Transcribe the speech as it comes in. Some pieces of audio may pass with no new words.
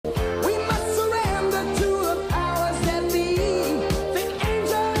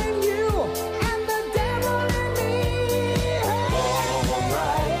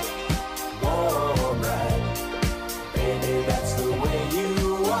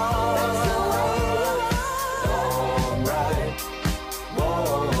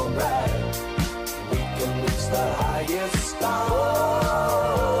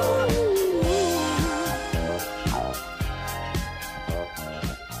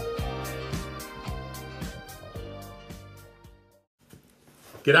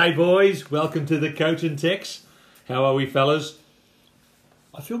G'day, boys. Welcome to the Coach and Tex. How are we, fellas?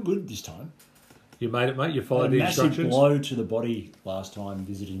 I feel good this time. You made it, mate. You followed A the massive instructions. blow to the body last time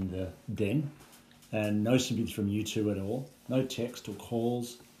visiting the den, and no sympathy from you two at all. No text or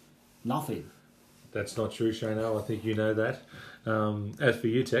calls, nothing. That's not true, Shano. I think you know that. As for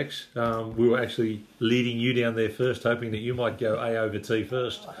you, Tex, we were actually leading you down there first, hoping that you might go A over T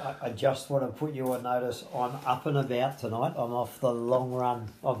first. I just want to put you on notice. I'm up and about tonight. I'm off the long run.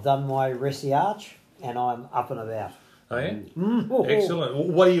 I've done my Resi Arch and I'm up and about. Oh, yeah? Excellent.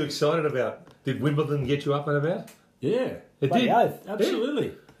 What are you excited about? Did Wimbledon get you up and about? Yeah, It did.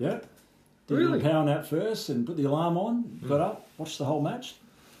 absolutely. Yeah. Did Really? a power nap first and put the alarm on, got up, watched the whole match.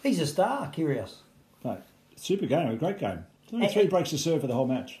 He's a star, curious. Mate, super game, a great game. Only 3 breaks to serve for the whole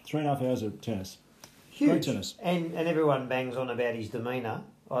match. 3.5 hours of tennis. Huge. Great tennis. And everyone bangs on about his demeanour.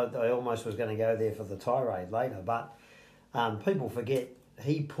 I almost was going to go there for the tirade later, but people forget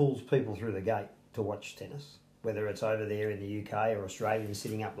he pulls people through the gate to watch tennis, whether it's over there in the UK or Australians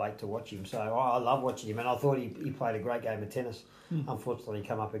sitting up late to watch him. So I love watching him, and I thought he played a great game of tennis. Unfortunately, he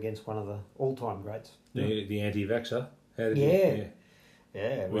come up against one of the all-time greats. The anti-vaxxer. How did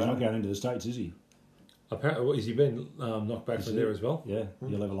Yeah. Well, he's not going into the States, is he? Apparently, has he been knocked back from there as well? Yeah,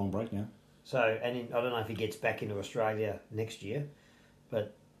 he'll have a long break now. So, I don't know if he gets back into Australia next year,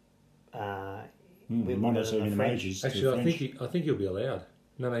 but We might not see him in the French. majors. Actually, I think he'll be allowed.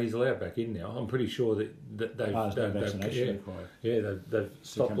 No, he's allowed back in now. I'm pretty sure that they've there's no vaccination required. they've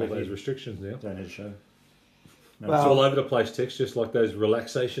stopped come all back those in. restrictions now. Don't need to show. No, Well, It's all over the place, Tex. Just like those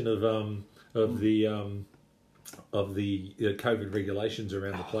relaxation of the COVID regulations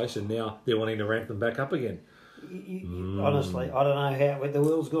around the place, and now they're wanting to ramp them back up again. Honestly, I don't know how the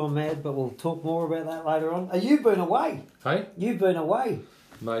world's gone mad, but we'll talk more about that later on. You've been away. Hey, You've been away.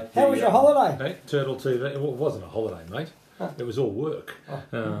 mate. How was your holiday? Hey, Turtle TV. Well, it wasn't a holiday, mate. It was all work,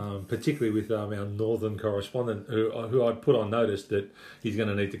 particularly with our northern correspondent, who I put on notice that he's going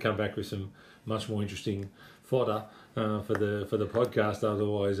to need to come back with some much more interesting fodder for the podcast.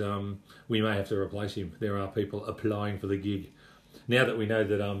 Otherwise, we may have to replace him. There are people applying for the gig. Now that we know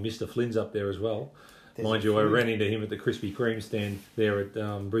that Mr. Flynn's up there as well. Mind you, I ran into him at the Krispy Kreme stand there at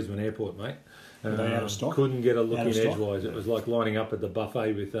Brisbane Airport, mate. Were they out of stock? Couldn't get a look Out in of stock? edgewise. It was like lining up at the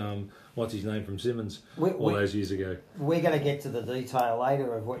buffet with what's his name from Simmons all those years ago. We're going to get to the detail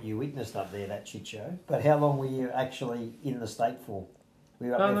later of what you witnessed up there, that shit show. But how long were you actually in the state for? Were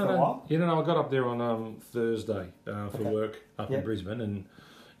you up there for a while? You know, I got up there on Thursday for work up in Brisbane,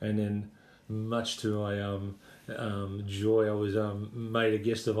 and then much to my joy, I was made a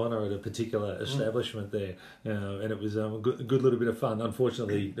guest of honour at a particular establishment there, and it was a good little bit of fun.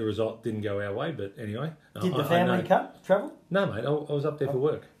 Unfortunately, the result didn't go our way, but anyway. Did the family travel? No, mate, I was up there for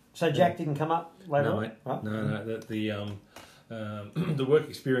work. So Jack didn't come up later No, on? mate. Right? No. The work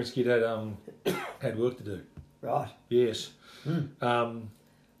experience kid had work to do. Right. Yes.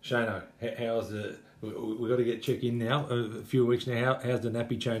 Shano, how's the? We've got to check in now. A few weeks now. How's the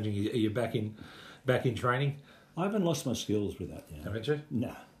nappy changing? Are you back in training? I haven't lost my skills with that yet. Haven't you?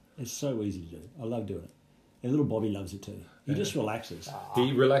 No, it's so easy to do. I love doing it. And little Bobby loves it too. He just relaxes.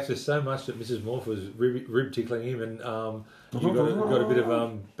 He relaxes so much that Mrs. Morph was rib tickling him, and you got a bit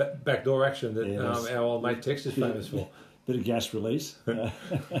of backdoor action that our old mate Tex is famous for. Bit of gas release.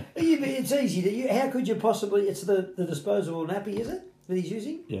 It's easy. How could you possibly... It's the disposable nappy, is it, that he's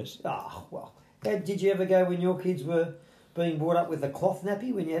using? Yes. Oh, well. Did you ever go when your kids were being brought up with a cloth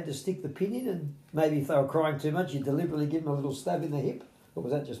nappy, when you had to stick the pin in, and maybe if they were crying too much, you deliberately give them a little stab in the hip? Or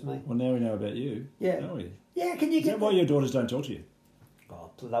was that just me? Well, now we know about you. Yeah. Don't we? Yeah, can you Is get that why your daughters don't talk to you?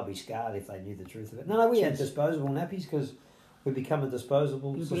 Oh, they'll be scarred if they knew the truth of it. No, we had disposable nappies because we become a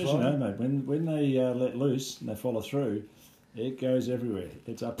disposable But society. as you know, mate, when they let loose and they follow through, it goes everywhere.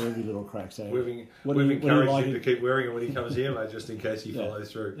 It's up every little crack. So We've what do you encouraged like him to keep wearing it when he comes here, mate, just in case he Yeah.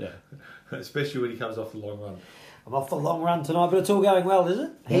 follows through. Yeah. Especially when he comes off the long run. I'm off the long run tonight, but it's all going well, is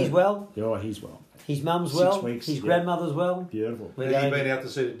it? He's well. Oh, he's well. His mum's 6 well. weeks, His yeah. grandmother's well. Beautiful. Have you been out to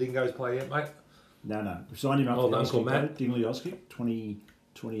see the dingoes play yet, mate? No. We've signed him up Old for Uncle Oski, Matt. Dingley Oski,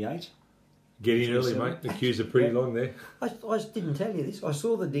 2028. Get in early, 27. mate. The queues are pretty long there. I didn't tell you this. I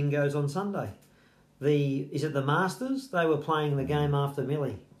saw the dingoes on Sunday. Is it the Masters? They were playing the game after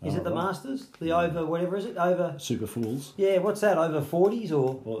Millie. Is it the right. Masters? The over, whatever is it? Over... Super Fools. Yeah, what's that? Over 40s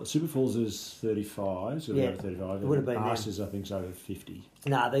or... Well, Super Fools is 35, so Yeah, over 35. it would have been Masters, I think, is over 50.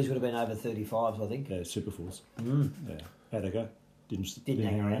 Nah, these would have been over 35s, I think. Yeah, Super Fools. Mm. Yeah. How'd they go? Didn't Didn't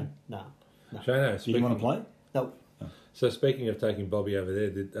hang around. No. Shano, Did you want to play? No. So speaking of taking Bobby over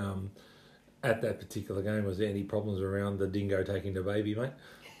there, at that particular game, was there any problems around the dingo taking the baby, mate?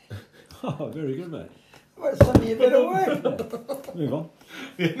 Oh, very good, mate. Well, some of you better work. Move on.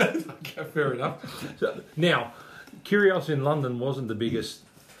 Yeah, no, okay, fair enough. So, now, Kyrgios in London wasn't the biggest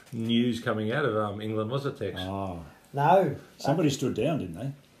news coming out of England, was it, Tex? Oh, No. somebody stood down, didn't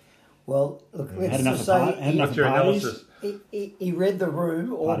they? Well, look, let's Had enough just of say had enough What's of your parties. analysis? he read the room,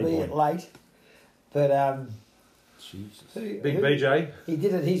 Party albeit boy. late. But Jesus. Big BJ, he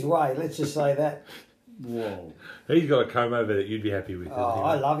did it his way, let's just say that. Whoa. he's got a comb over that you'd be happy with. Oh,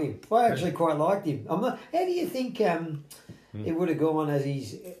 I love him. I actually quite liked him. How do you think it would have gone as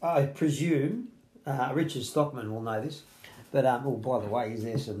he's... I presume, Richard Stockman will know this, but oh, by the way, is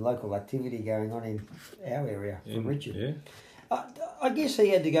there some local activity going on in our area from Richard? Yeah. I guess he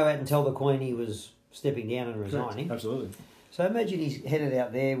had to go out and tell the Queen he was stepping down and resigning. Absolutely. So imagine he's headed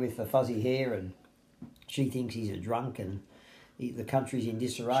out there with the fuzzy hair and she thinks he's a drunk and the country's in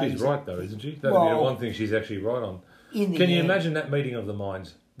disarray. She's right, though, isn't she? That would be the one thing she's actually right on. Can you imagine that meeting of the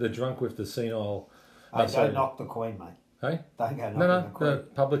minds? The drunk with the senile... Don't knock the Queen, mate. Hey? Don't go knocking the Queen. No,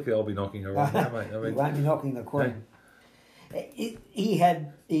 publicly I'll be knocking her right now, mate. I He mean, won't be knocking the Queen. He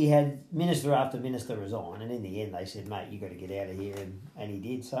had minister after minister resign, and in the end they said, mate, you've got to get out of here, and he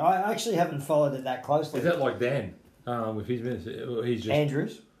did. So I actually haven't followed it that closely. is that like Dan with his minister? He's just...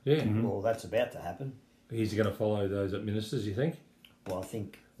 Andrews? Yeah. Mm-hmm. Well, that's about to happen. He's going to follow those at ministers, you think? Well, I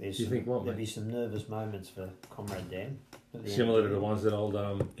think what, there'll mate? be some nervous moments for Comrade Dan. at the end Similar of to the the year. ones that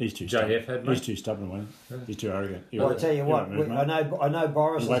old He's too JF stubborn. had, He's mate. too stubborn, Wayne. He's too arrogant. Well, I tell you what, move, mate. I know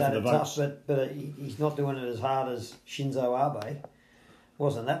Boris Wait has for had the it tough, votes. but he's not doing it as hard as Shinzo Abe.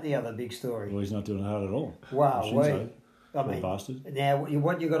 Wasn't that the other big story? Well, he's not doing hard at all. Wow, Shinzo, I little mean, bastard. now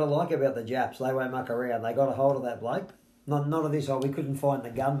what you got to like about the Japs? They won't muck around. They got a hold of that bloke. None of this. Oh, we couldn't find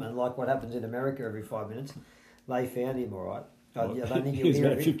the gunman like what happens in America every 5 minutes. They found him all right. I don't think He you'll was hear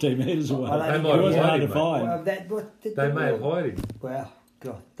about of 15 metres away. I don't They think might you'll have hear hired hard him, to mate. find. They may have hired him. Wow,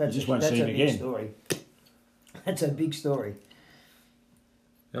 God, that's just won't that's see a him big again. story. That's a big story.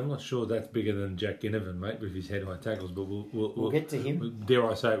 I'm not sure that's bigger than Jack Ginnivan, mate, with his head high tackles, but We'll get to him. Dare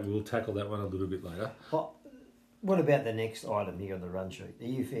I say it, we'll tackle that one a little bit later. Well, what about the next item here on the run sheet? Are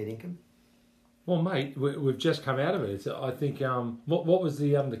you fair income? Well, mate, we've just come out of it. I think what was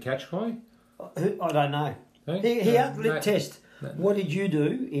the catch cry? I don't know. Hey? Here, No, let's test. no. What did you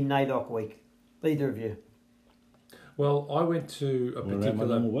do in NAIDOC week? Either of you? Well, I went to a We're around my particular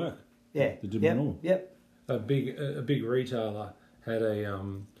normal work. Yeah. They did yep. normal. Yep. a big retailer had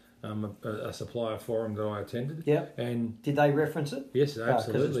a supplier forum that I attended. Yep. And Did they reference it? yes, 'Cause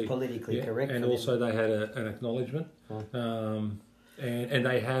absolutely. it's politically Yeah, correct. and for also them. they had an acknowledgement, and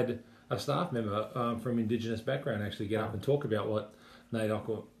they had a staff member from Indigenous background actually get up and talk about what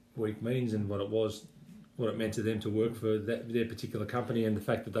NAIDOC Week means and what it meant to them to work for their particular company and the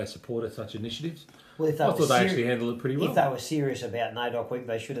fact that they supported such initiatives. Well, if they I were thought they seri- actually handled it pretty well. If they were serious about NAIDOC week,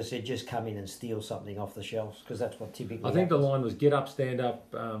 they should have said just come in and steal something off the shelves because that's what typically. I think the happens. line was get up, stand up,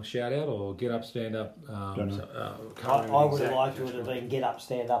 shout out, or get up, stand up. Don't know. I would have liked it to have been get up,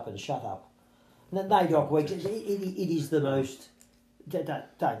 stand up, and shut up. NAIDOC week, it is the most. Don't.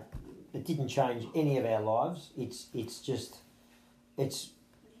 It didn't change any of our lives. It's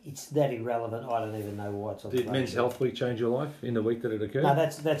that irrelevant. I don't even know why it's on. Did the Men's sheet. Health Week change your life in the week that it occurred? No,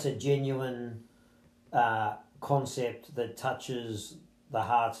 that's a genuine concept that touches the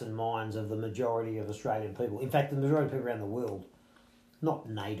hearts and minds of the majority of Australian people. In fact, the majority of people around the world. Not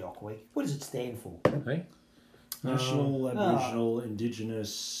NAIDOC week. What does it stand for? Hey? National, Aboriginal,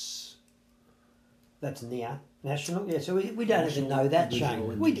 Indigenous. That's NIA. National? Yeah, so we don't even National know that, Aboriginal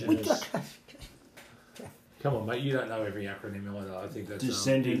Shane. We Indigenous. Come on, mate. You don't know every acronym either. I think that's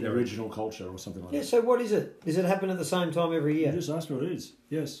Descending ignorant. original culture or something like Yeah, that. so what is it? Does it happen at the same time every You year? just asked what it is.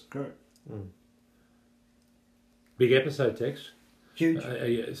 Yes, correct. Big episode, Tex. Huge.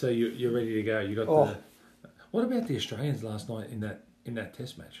 So you're ready to go. You got Oh. the. What about the Australians last night in that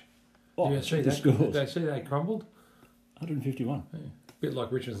Test match? Oh, Did you see check the that? scores. Did they see they crumbled? 151. Yeah. Bit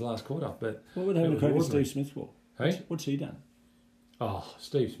like Richmond's last quarter, but What would they have it a crack at was Steve ordinary. Smith for? Hey? What's he done? Oh,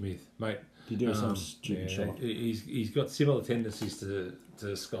 Steve Smith, mate. Did he do some stupid yeah, shot? he's got similar tendencies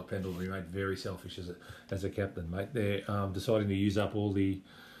to Scott Pendlebury, mate. Very selfish as a captain, mate. They're deciding to use up all the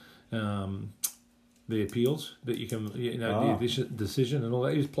appeals that you can, the decision and all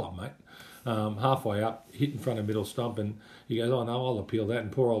that. He was plumb, mate. Halfway up, hit in front of middle stump, and he goes, "Oh no, I'll appeal that."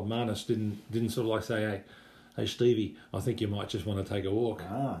 And poor old Marnus didn't sort of like say, "Hey, Stevie, I think you might just want to take a walk."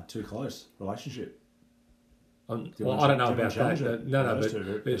 Too close. Relationship. Well, I don't know about that. Those No, two are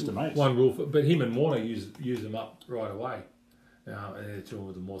but best of mates. one rule. But him and Warner use them up right away. And they're two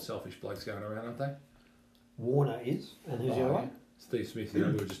of the more selfish blokes going around, aren't they? Warner is, and who's the other one? Steve Smith, we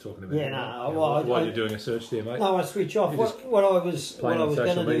were just talking about. Yeah, while you're doing a search there, mate. No, I switch off. What I was going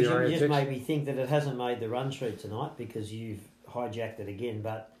to do is just made me think that it hasn't made the run sheet tonight because you've hijacked it again.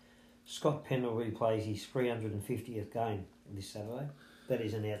 But Scott Pendlebury plays his 350th game this Saturday. That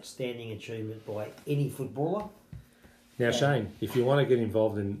is an outstanding achievement by any footballer. Now, Shane, if you want to get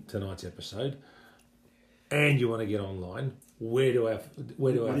involved in tonight's episode and you want to get online, where do our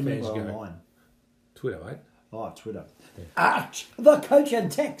fans go? Online? Twitter, mate. Oh, Twitter. Yeah. The coach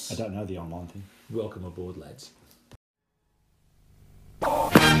and text. I don't know the online thing. Welcome aboard, lads.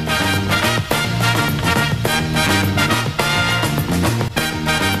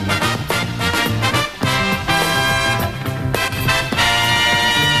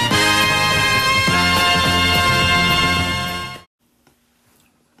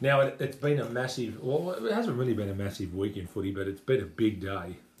 Now, it's been a massive... Well, it hasn't really been a massive week in footy, but it's been a big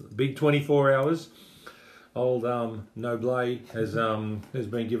day. Big 24 hours. Old Noblet has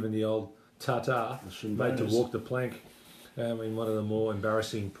been given the old ta-ta, made to walk the plank in one of the more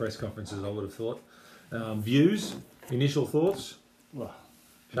embarrassing press conferences, I would have thought. Views, initial thoughts? Well,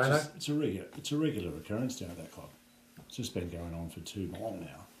 Shano? it's a regular occurrence down at that club. It's just been going on for too long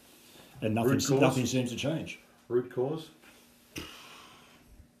now. And nothing seems to change. Root cause?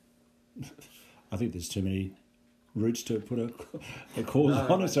 I think there's too many roots to put a cause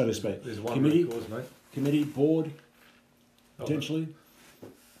on it, so to speak. There's one root cause, mate. Committee, board, potentially.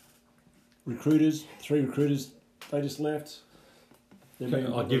 Recruiters, 3 recruiters, they just left.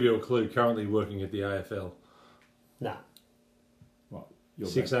 I'll give you a clue. Currently working at the AFL. No. What?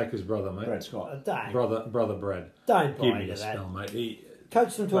 6 Acres brother, mate. Brad Scott. Brother Brad. Don't buy Give me into a that. spell, mate.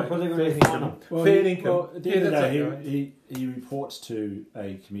 Coach them to a preliminary fair final. Fair income. Well, at the end of the day, right. he reports to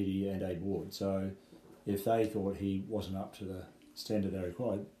a committee and a board. So if they thought he wasn't up to the standard they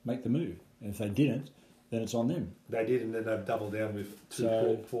required, make the move. And if they didn't, then it's on them. They did, and then they've doubled down with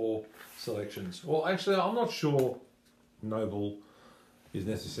poor selections. Well, actually, I'm not sure Noble is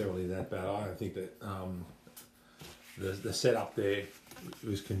necessarily that bad. I don't think that the setup there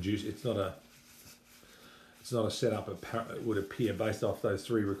was conducive. It's not a setup it would appear based off those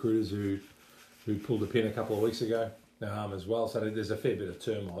 3 recruiters who pulled the pin a couple of weeks ago as well. So there's a fair bit of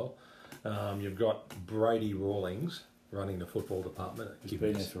turmoil. You've got Brady Rawlings running the football department. He's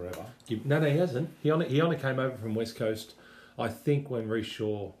been there forever. No, he hasn't. He only came over from West Coast, I think, when Reece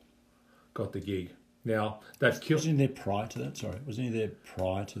Shaw got the gig. Now, they've killed... Wasn't he there prior to that? Sorry. Wasn't he there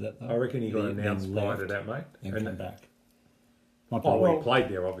prior to that, though? I reckon he got announced prior to that, mate. And came back. He played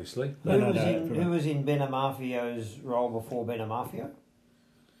there, obviously. Who was in Ben Amafio's role before Ben Amafio?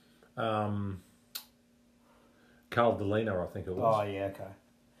 Carl Delino, I think it was. Oh, yeah, okay.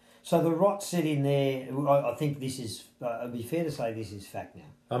 So the rot set in there, I think this is, it'd be fair to say this is fact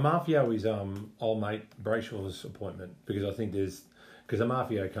now. Amafio is old mate Brayshaw's appointment, because I think because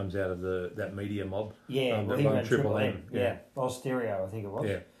Amafio comes out of that media mob. Yeah, that he run ran Triple M. Yeah, Osterio, I think it was.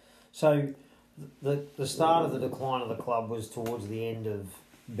 Yeah. So the start of the decline of the club was towards the end of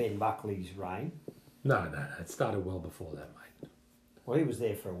Ben Buckley's reign. No, it started well before that, mate. Well, he was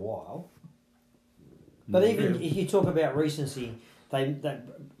there for a while. But even if you talk about recency,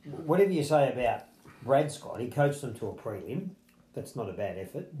 whatever you say about Brad Scott, he coached them to a prelim. That's not a bad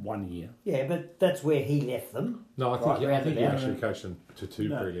effort. 1 year. Yeah, but that's where he left them. No, I think he actually coached them to 2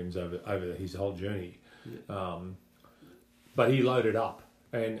 prelims over his whole journey. Yeah. But he loaded up,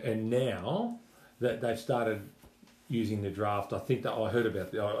 and now that they've started using the draft, I think that I heard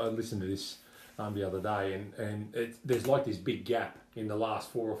about I listened to this the other day, and there's like this big gap in the last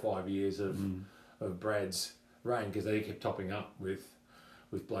 4 or 5 years of Brad's reign, because they kept topping up with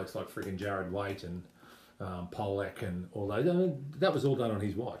blokes like friggin' Jared Waite and Polak and all those. I mean, that was all done on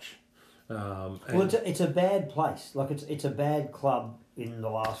his watch. Well, it's a bad place. Like it's a bad club in the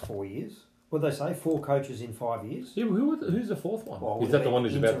last 4 years. What did they say? 4 coaches in 5 years. Yeah, who's the 4th one? Well, is that the one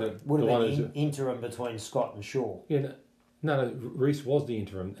who's about the would one have been interim between Scott and Shaw? Yeah, no. Reece was the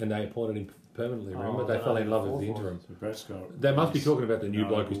interim, and they appointed him permanently. Remember, they fell in love with the interim. So they must be talking about the new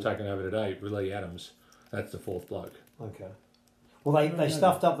bloke who's taken over today, Lee Adams. That's the 4th bloke. Okay. Well, they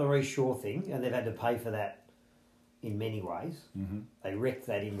stuffed up the Reece Shaw thing, and they've had to pay for that in many ways. Mm-hmm. They wrecked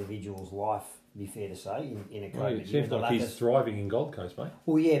that individual's life, be fair to say, in a COVID It seems like he's thriving in Gold Coast, mate.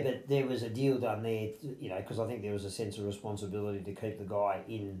 Well, yeah, but there was a deal done there, because I think there was a sense of responsibility to keep the guy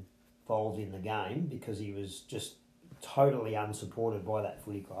involved in the game, because he was just totally unsupported by that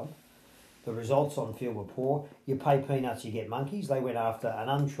footy club. The results on field were poor. You pay peanuts, you get monkeys. They went after an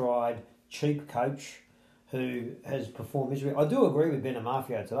untried, cheap coach who has performed miserably. I do agree with Ben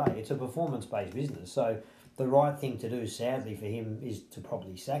Amafio today. It's a performance-based business, so the right thing to do, sadly for him, is to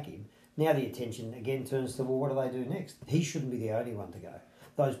probably sack him. Now the attention again turns to, well, what do they do next? He shouldn't be the only one to go.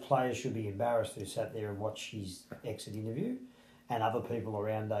 Those players should be embarrassed who sat there and watched his exit interview, and other people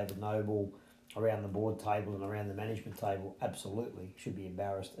around David Noble, around the board table and around the management table, absolutely should be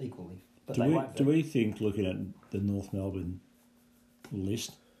embarrassed equally. But do we think, looking at the North Melbourne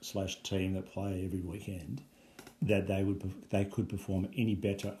list / team that play every weekend, that they could perform any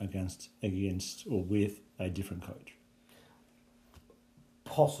better against or with a different coach?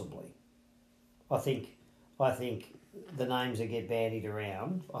 Possibly. I think the names that get bandied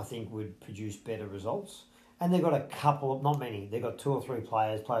around, I think, would produce better results. And they've got a couple of, not many, they've got 2 or 3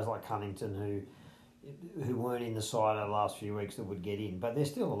 players like Cunnington, who weren't in the side over the last few weeks that would get in, but they're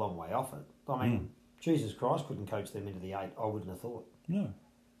still a long way off it. I mean, Jesus Christ, couldn't coach them into the 8, I wouldn't have thought. No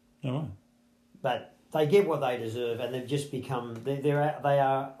way. But they get what they deserve, and they've just become, they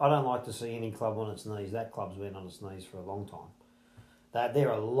are, I don't like to see any club on its knees. That club's been on its knees for a long time. They're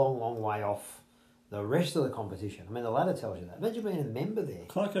a long, long way off the rest of the competition. I mean, the ladder tells you that. Imagine being a member there.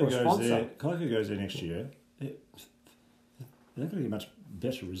 Clyco goes there next year. They're not going to get much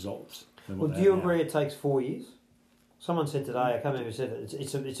better results. Well, do you agree it takes 4 years? Someone said today, I can't remember who said it,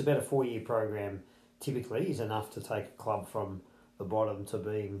 it's about a 4-year program typically is enough to take a club from the bottom to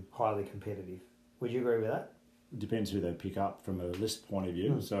being highly competitive. Would you agree with that? It depends who they pick up from a list point of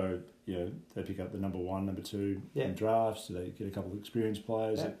view. So, they pick up the number 1, number 2 in drafts. So they get a couple of experienced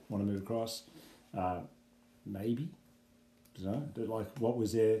players that want to move across. Maybe. I don't know. But what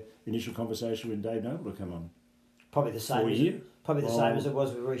was their initial conversation when Dave Noble to come on? Probably the same. Same as it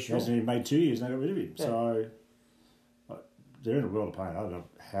was with Reece Shaw. He made 2 years and they got rid of him. Yeah. So they're in a world of pain. I don't know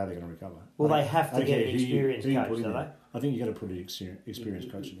how they're going to recover. Well, they have to get an experienced coach, don't they? I think you've got to put an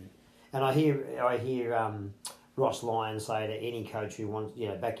experienced coach in there. And I hear Ross Lyon say to any coach who wants,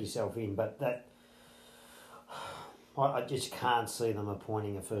 back yourself in, but that I just can't see them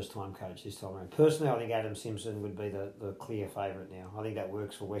appointing a first-time coach this time around. Personally, I think Adam Simpson would be the clear favourite now. I think that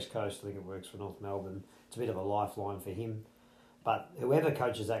works for West Coast. I think it works for North Melbourne. It's a bit of a lifeline for him. But whoever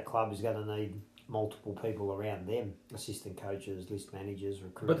coaches that club is going to need multiple people around them, assistant coaches, list managers,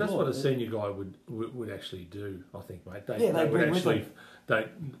 recruiters. But that's what a senior guy would actually do, I think, mate.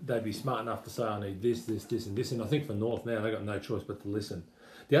 They'd be smart enough to say, I need this, this, this and this. And I think for North now, they've got no choice but to listen.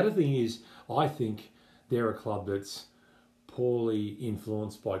 The other thing is, I think they're a club that's poorly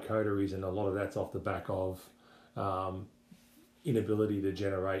influenced by coteries, and a lot of that's off the back of inability to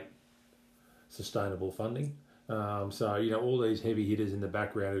generate sustainable funding. All these heavy hitters in the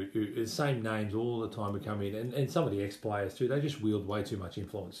background who the same names all the time who come in, and some of the ex-players too, they just wield way too much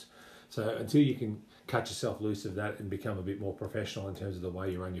influence. So until you can cut yourself loose of that and become a bit more professional in terms of the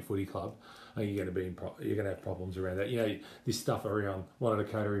way you run your footy club, I think you're going to have problems around that. This stuff around one of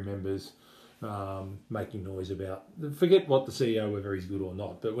the coterie members making noise about, forget what the CEO, whether he's good or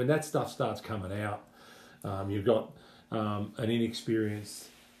not, but when that stuff starts coming out, you've got an inexperienced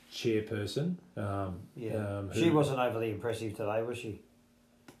chairperson. She wasn't overly impressive today, was she?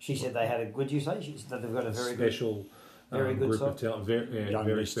 She said they had would you say? She said they've got a very special good group side. of talent,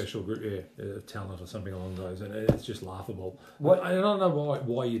 very special group, of talent or something along those, and it's just laughable. I don't know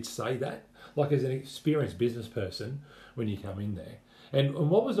why you'd say that. Like, as an experienced business person, when you come in there, and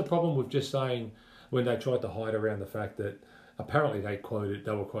what was the problem with just saying when they tried to hide around the fact that apparently they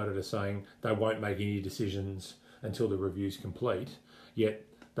were quoted as saying they won't make any decisions until the review's complete, yet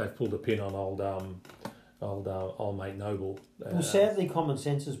they've pulled a pin on old mate Noble. Well, sadly, common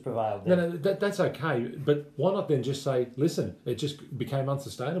sense has prevailed there. No, that's okay, but why not then just say, listen, it just became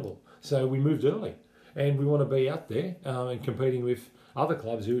unsustainable, so we moved early, and we want to be out there and competing with other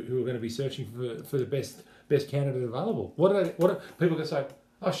clubs who are going to be searching for the best candidate available. What are people going to say?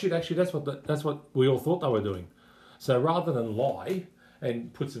 Oh shit! Actually, that's what we all thought they were doing. So rather than lie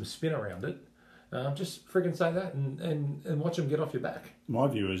and put some spin around it, just friggin' say that and watch them get off your back. My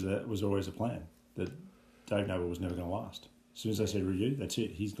view is that was always a plan, that Dave Noble was never going to last. As soon as they said review, that's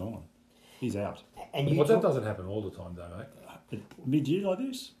it, he's gone. He's out. That doesn't happen all the time, though, mate. Mid-year like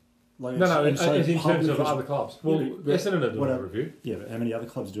this? No, in terms of other clubs. Well, Essendon are doing a review. Yeah, but how many other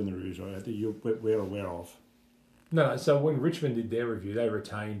clubs are doing the reviews right now that we're aware of? No, so when Richmond did their review, they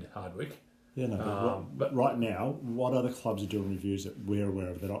retained Hardwick. Yeah, no, but right now, what other clubs are doing reviews that we're aware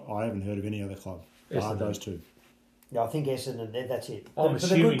of that I haven't heard of any other club? Those two. Yeah, I think Essendon, that's it. I'm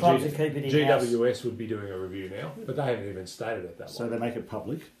assuming the good clubs that keep it in-house. GWS would be doing a review now, but they haven't even stated it that way. So they make it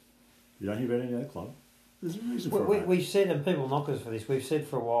public. You don't hear about any other club. There's a reason for it. We've said, and people knock us for this, we've said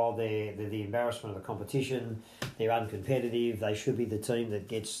for a while they're the embarrassment of the competition, they're uncompetitive, they should be the team that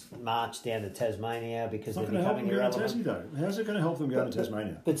gets marched down to Tasmania because they're becoming irrelevant. How's it going to help them go to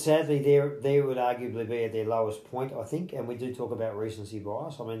Tasmania? But sadly, they would arguably be at their lowest point, I think, and we do talk about recency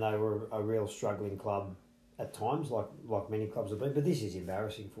bias. I mean, they were a real struggling club at times, like many clubs have been, but this is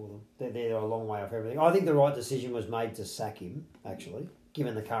embarrassing for them. They're a long way off everything. I think the right decision was made to sack him, actually,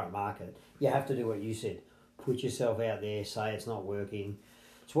 given the current market. You have to do what you said. Put yourself out there, say it's not working.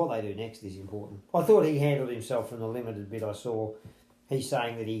 It's what they do next is important. I thought he handled himself from the limited bit I saw. He's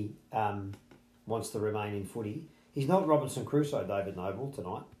saying that he wants to remain in footy. He's not Robinson Crusoe, David Noble,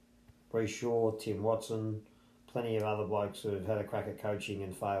 tonight. Reece Shaw, Tim Watson, plenty of other blokes who have had a crack at coaching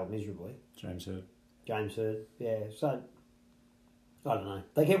and failed miserably. James Hird, yeah. So, I don't know.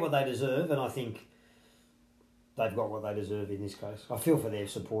 They get what they deserve, and I think they've got what they deserve in this case. I feel for their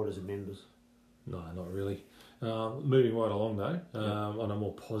supporters and members. No, not really. Moving right along though, on a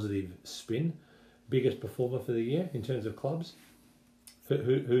more positive spin, biggest performer for the year in terms of clubs?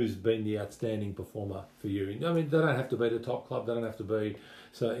 Who's been the outstanding performer for you? I mean, they don't have to be the top club, they don't have to be,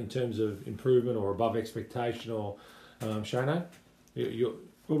 so in terms of improvement or above expectation or, Shano?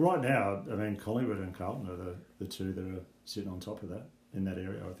 Well, right now, I mean, Collingwood and Carlton are the two that are sitting on top of that, in that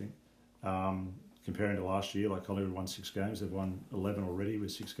area, I think. Comparing to last year, like Collingwood won 6 games, they've won 11 already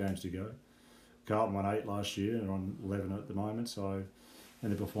with 6 games to go. Carlton won 8 last year and are on 11 at the moment, so,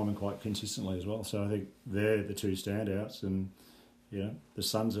 and they're performing quite consistently as well. So I think they're the two standouts, and the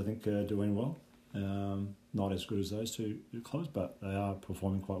Suns I think are doing well. Not as good as those two clubs, but they are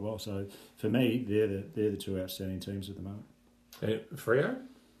performing quite well. So for me, they're the two outstanding teams at the moment. Freo?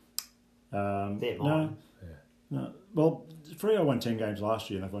 They're mine. No. Well, Freo won 10 games last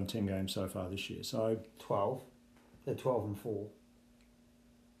year, and they've won 10 games so far this year. So 12. They're 12 and 4.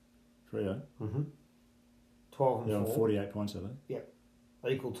 Freo. 12 and They're 4. on 48 points, are they? Yep.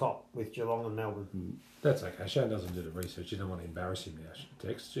 Equal top with Geelong and Melbourne. That's okay. Shane doesn't do the research. You don't want to embarrass him now,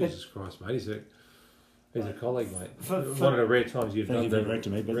 Tex. Jesus Christ, mate. He's a colleague, mate. One of the rare times you've done the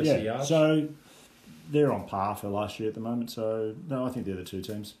correcting me, but rest of the yards. So they're on par for last year at the moment. So no, I think they're the two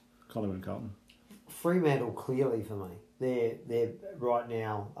teams, Collingwood and Carlton. Fremantle clearly for me. They're right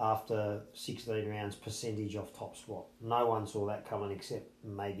now after 16 rounds percentage off top spot. No one saw that coming except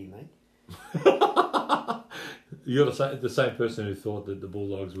maybe me. You're the same person who thought that the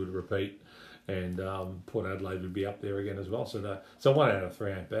Bulldogs would repeat and Port Adelaide would be up there again as well. So 1 out of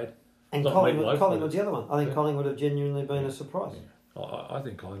 3 ain't bad. And Collingwood's the other one. I think Collingwood have genuinely been a surprise. Yeah. I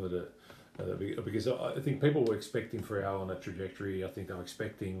think Collingwood are because I think people were expecting Freo on a trajectory. I think they were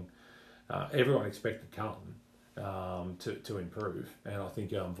expecting, everyone expected Carlton to improve. And I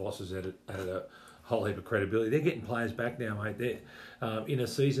think Voss has added a whole heap of credibility. They're getting players back now, mate. They're in a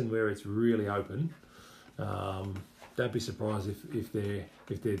season where it's really open. Don't be surprised if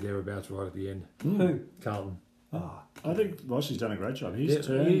they're thereabouts right at the end. Who? Carlton. I think Vossi's done a great job. He's He's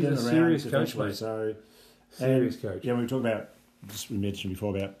a serious coach, mate. So Serious coach. Yeah, we talked about, we mentioned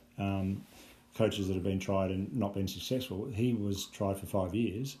before about coaches that have been tried and not been successful. He was tried for 5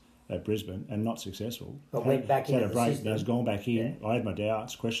 years at Brisbane and not successful. But went back into the break, system. has gone back in. Yeah. I had my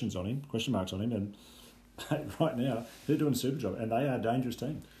doubts, question marks on him, and right now they're doing a super job, and they are a dangerous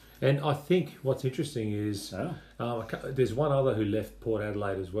team. And I think what's interesting is there's one other who left Port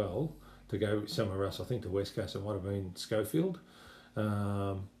Adelaide as well to go somewhere else. I think the West Coast. It might have been Schofield,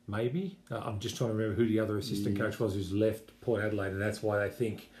 maybe. I'm just trying to remember who the other assistant coach was who's left Port Adelaide, and that's why they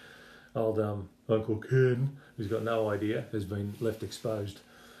think old Uncle Ken, who's got no idea, has been left exposed.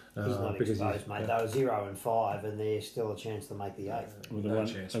 He's not exposed, mate. They were 0 and 5, and there's still a chance to make the 8. Well,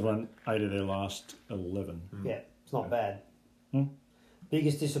 they've won 8 of their last 11. Yeah, it's not bad.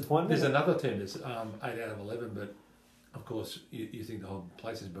 Biggest disappointment? There's another team that's 8 out of 11, but of course you think the whole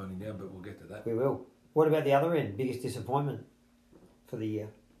place is burning down, but we'll get to that. We will. What about the other end? Biggest disappointment for the year?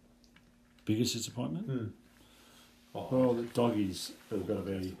 Biggest disappointment? Oh, well, the Doggies have got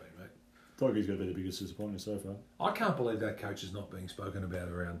to be... Doggies got to be the biggest disappointment so far. I can't believe that coach is not being spoken about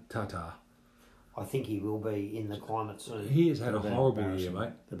around Tata. I think he will be in the climate soon. He has had a horrible year, mate.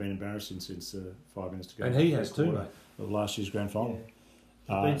 They've been embarrassing since 5 minutes to go. And he has too, mate. Of last year's grand final.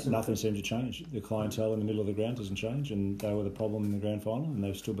 Nothing seemed to change. The clientele in the middle of the ground doesn't change, and they were the problem in the grand final, and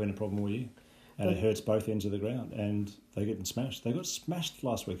they've still been a problem all year. And it hurts both ends of the ground, and they're getting smashed. They got smashed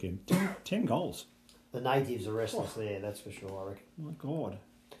last weekend. 10 goals. The natives are restless there, that's for sure, I reckon. My God.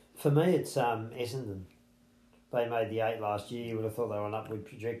 For me, it's Essendon. They made the 8 last year. You would have thought they were on an upward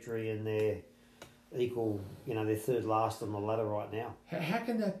trajectory, and they're equal, they're third last on the ladder right now. How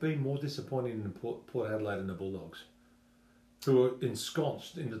can that be more disappointing than Port Adelaide and the Bulldogs, who are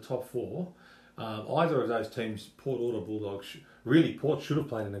ensconced in the top 4 Either of those teams, Port or the Bulldogs, really Port should have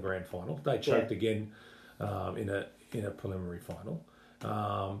played in the grand final. They choked again in a preliminary final.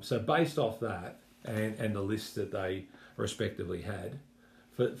 So based off that and the list that they respectively had,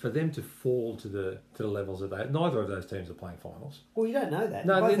 for them to fall to the levels that they had, neither of those teams are playing finals. Well, you don't know that.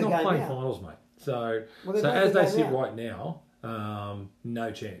 No, Both they're not playing out. finals, mate. So Well, as they sit out. right now,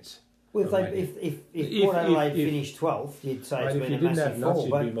 no chance. Well, if Port Adelaide finished 12th, you'd say it's been a massive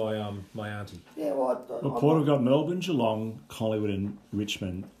fall. You'd be my auntie. Yeah, well, Port have got Melbourne, Geelong, Collingwood and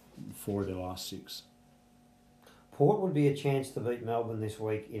Richmond, 4 of their last 6. Port would be a chance to beat Melbourne this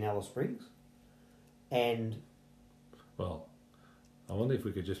week in Alice Springs. And... Well, I wonder if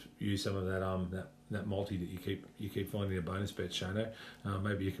we could just use some of that multi that you keep finding a bonus bet, Shano.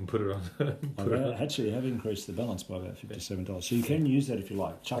 Maybe you can put it on. Actually, have increased the balance by about $57, so you can use that if you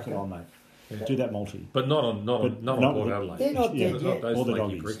like. Chuck it on, mate. Yeah. Do that multi, but not on Port Adelaide. They're not dead yet. Or the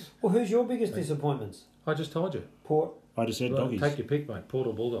Doggies. Well, who's your biggest disappointments? I just told you. Port. I just said Doggies. Take your pick, mate. Port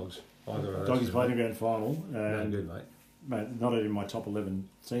or Bulldogs. Either of those. Doggies played in the grand final. No good, mate. Mate, not in my top 11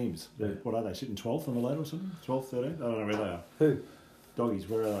 teams. Yeah. What are they? Sitting 12th on the ladder or something? 12th, 13th? I don't know where they are. Who? Doggies,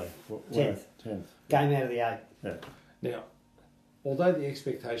 where are they? 10th. Game out of the 8. Yeah. Now, although the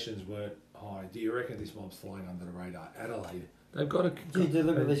expectations weren't high, do you reckon this mob's flying under the radar? Adelaide, they've got to... Do you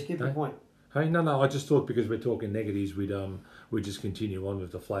deliberately skip a point? Hey, no, I just thought because we're talking negatives, we'd just continue on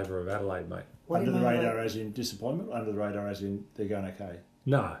with the flavour of Adelaide, mate. Under the radar as in disappointment? Under the radar as in they're going okay?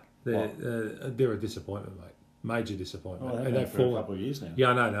 No, they're a disappointment, mate. Major disappointment. Well, they've for a couple of years now.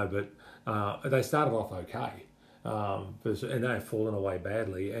 Yeah, I know, but they started off okay. And they've fallen away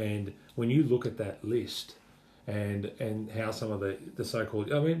badly. And when you look at that list and how some of the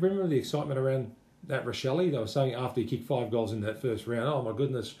so-called... I mean, remember the excitement around that Rochelle? They were saying after he kicked 5 goals in that first round, oh, my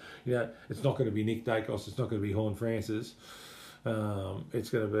goodness, it's not going to be Nick Dacos, it's not going to be Horn Francis. It's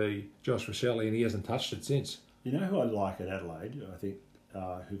going to be Josh Rochelle, and he hasn't touched it since. You know who I like at Adelaide, I think,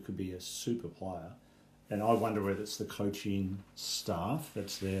 who could be a super player, and I wonder whether it's the coaching staff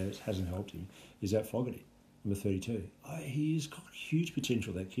that's there that hasn't helped him, is that Fogarty. Number 32. He's got huge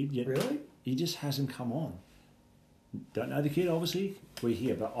potential, that kid. Yet really? He just hasn't come on. Don't know the kid, obviously. We're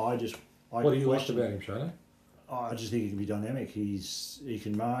here, but what do you like about him, Shano? I just think he can be dynamic. He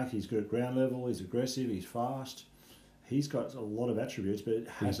can mark. He's good at ground level. He's aggressive. He's fast. He's got a lot of attributes, but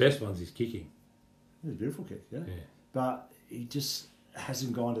his best one's his kicking. It's a beautiful kick, yeah. But he just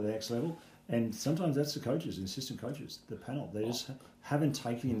hasn't gone to the next level. And sometimes that's the coaches, the assistant coaches, the panel. They just haven't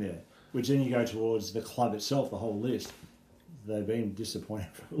taken him there. Which then you go towards the club itself, the whole list. They've been disappointed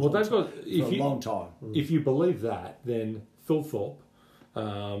for a long time. If you believe that, then Phil Thorpe,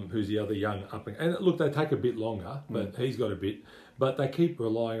 who's the other young and look, they take a bit longer, but he's got a bit. But they keep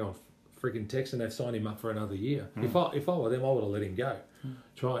relying on freaking Tex, and they've signed him up for another year. If I were them, I would have let him go.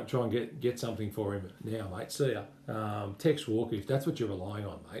 Try and get something for him now, mate. See ya. Tex Walker, if that's what you're relying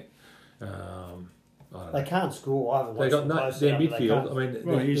on, mate. They can't score either. They got their midfield. I mean,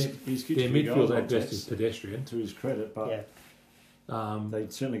 their midfield at best is pedestrian. To his credit, but they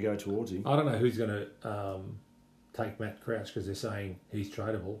certainly go towards him. I don't know who's going to take Matt Crouch because they're saying he's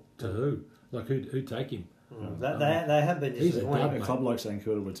tradable. To who? Like who'd take him? They have been disappointed. A club like St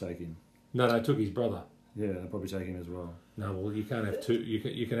Kilda would take him. No, they took his brother. Yeah, they'll probably take him as well. No, well, you can't have two.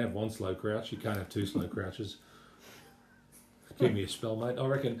 You can have one slow crouch. You can't have 2 slow crouches. Give me a spell, mate. I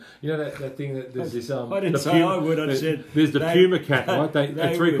reckon that thing that there's this. I didn't say I would. I said there's the Puma Cat, right? At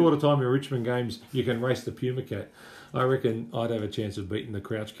 3/4 time in Richmond games, you can race the Puma Cat. I reckon I'd have a chance of beating the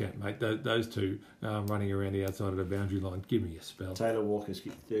Crouch Cat, mate. Those two running around the outside of the boundary line. Give me a spell. Taylor Walker's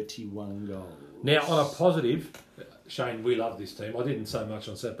kicked 31 goals. Now, on a positive, Shane, we love this team. I didn't say much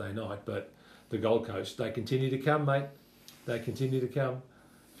on Saturday night, but the Gold Coast, they continue to come, mate. They continue to come.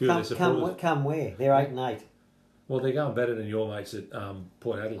 Come where? They're 8 and 8. Well, they're going better than your mates at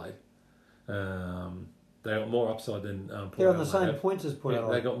Port Adelaide. They got more upside than Port Adelaide. They're on the same points as Port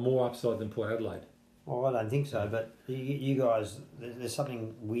Adelaide. They got more upside than Port Adelaide. Well, I don't think so, but you guys, there's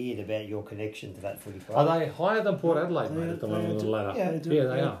something weird about your connection to that footy club. Are they higher than Port Adelaide, mate, at the moment on the ladder? Yeah,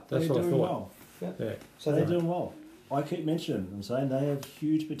 they are. That's what I thought. Well. Yeah. So they're doing well. I keep mentioning them, saying they have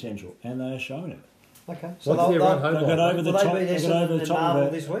huge potential, and they are showing it. Okay. So they got over the top.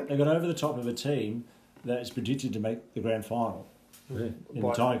 They got over the top of a team that is predicted to make the grand final in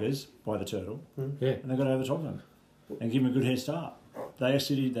the Tigers by the Turtle, and they got over the top of them and give them a good head start. They are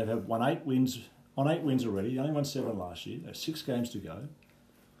City. They've won 8 wins on 8 wins already. They only won 7 last year. They have 6 games to go.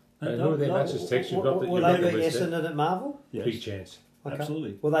 And who are their matches? Text you've got that. Will they beat Essendon at Marvel? Yes. Big chance. Okay.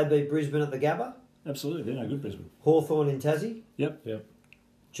 Absolutely. Will they beat Brisbane at the Gabba? Absolutely. They're no good, Brisbane. Hawthorn in Tassie? Yep.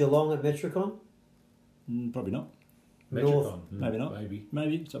 Geelong at Metricon? Probably not. Metricon? Maybe not.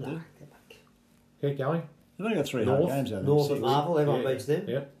 Maybe. It's up there. Keep going. They've only got 3 North. hard games out of North them. at Marvel, everyone Yeah. beats them.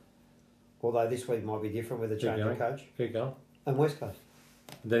 Yep. Although this week might be different with a change of coach. Keep going. And West Coast.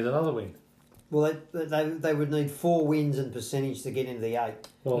 There's another win. Well, they would need 4 wins and percentage to get into the 8.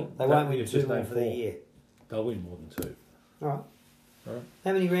 Well, They won't win you've 2 just more named for the 4. year. They'll win more than 2. All right. All right.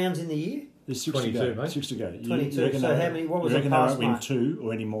 How many rounds in the year? There's 6 22, to go. mate. 6 to go. 22. So how many? What was you the reckon they past won't win mark? 2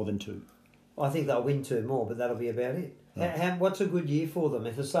 or any more than 2? I think they'll win 2 more, but that'll be about it. Right. What's a good year for them?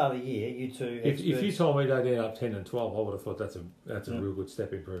 At the start of the year, you two If you experts- told me they'd end up 10 and 12, I would have thought that's a real good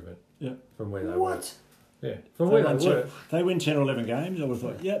step improvement. Yeah. From where they were. What? Yeah. From where they were. They win 10 or 11 games, I would have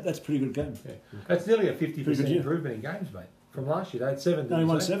thought, yeah, that's a pretty good game. Yeah. That's nearly a 50% Pretty good year. improvement in games, mate. From last year, they had 7. They only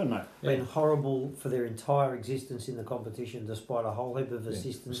won 7, mate. Been horrible for their entire existence in the competition, despite a whole heap of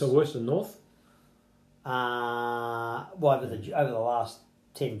assistance. So worse than North? Over the last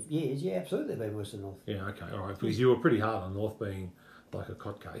 10 years, yeah, absolutely, they've been worse than North. Yeah, okay, all right. Because you were pretty hard on North being like a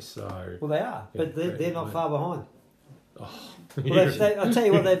cot case, so... Well, they are, but they're not far behind. Oh, Well, I'll tell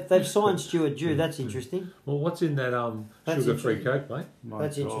you what, they've signed Stuart Dew. That's interesting. well, what's in that That's sugar-free interesting. Coke, mate?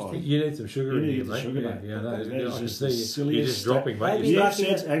 That's interesting. You need some sugar You in need here, the mate. sugar, yeah, mate. yeah, no, That I is can just see the you're silliest just dropping, mate. Maybe You like- see-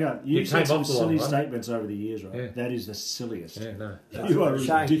 You've said, hang on, You you've said came some off the silly line, right? statements over the years, right? Yeah. That is the silliest. Yeah, no. You are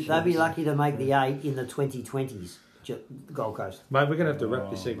Shane, ridiculous. they'd be lucky to make the 8 in the 2020s, Gold Coast. Mate, we're going to have to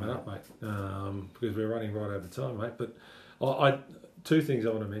wrap this Oh, segment up, mate, because we're running right over time, mate. But I 2 things I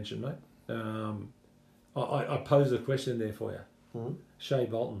want to mention, mate. I posed a question there for you. Mm-hmm. Shea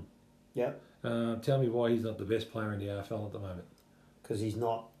Bolton. Yep, Tell me why he's not the best player in the AFL at the moment. because he's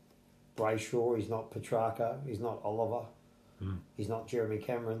not Brayshaw, he's not Petrarca, he's not Oliver, he's not Jeremy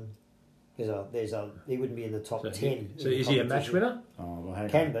Cameron. He wouldn't be in the top 10. So is he a match winner? Oh, well, hang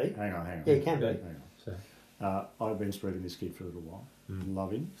Can on. be. Hang on. Yeah, he can be. Hang on. So, I've been spreading this kid for a little while.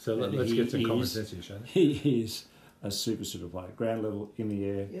 Love him. so And let's he get some common is- sense here, Shane. He is a super player. Ground level, in the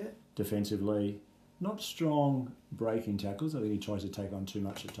air, Yeah. defensively. Not strong breaking tackles. I think he tries to take on too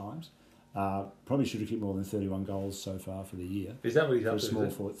much at times. Probably should have kicked more than 31 goals so far for the year. Is that what he's For up a to? small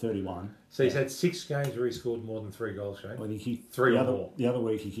is it? forward, 31. So he's had 6 games where he scored more than 3 goals, Shane. Well, he kicked 3 or the more. other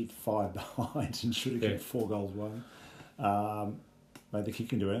week. He kicked 5 behinds and should have kicked Yeah. 4 goals won. Mate, the kid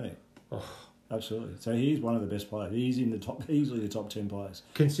can do anything. Oh. Absolutely. So he's one of the best players. He's in the top, easily the top 10 players.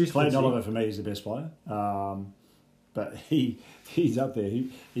 Consistency. Clayton Oliver for me is the best player, but he's up there.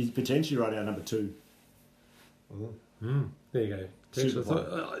 He's potentially right now number 2. There you go.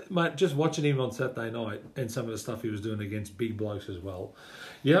 Super Mate, just watching him on Saturday night and some of the stuff he was doing against big blokes as well.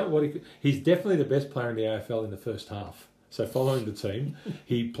 You know what? He's definitely the best player in the AFL in the first half. So following the team,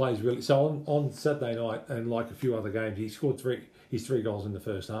 he plays really. So on Saturday night and like a few other games, he scored 3 goals in the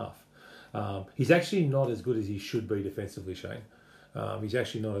first half. He's actually not as good as he should be defensively, Shane. He's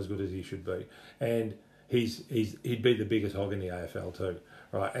actually not as good as he should be, and he'd be the biggest hog in the AFL too,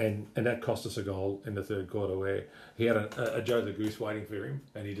 right? And that cost us a goal in the third quarter where he had a Joe the Goose waiting for him,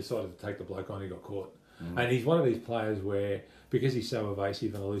 and he decided to take the bloke on. He got caught, and he's one of these players where because he's so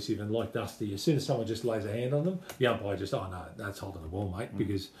evasive and elusive and like Dusty, as soon as someone just lays a hand on them, the umpire just that's holding the ball, mate,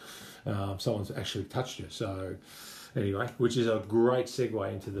 because someone's actually touched you. So. Anyway, which is a great segue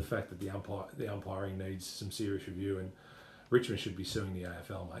into the fact that the umpiring needs some serious review, and Richmond should be suing the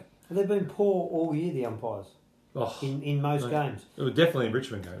AFL, mate. They've been poor all year, the umpires, Oh, in most games. definitely in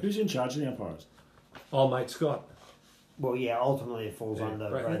Richmond games. Who's in charge of the umpires? Oh, mate, Scott. Well, yeah, ultimately it falls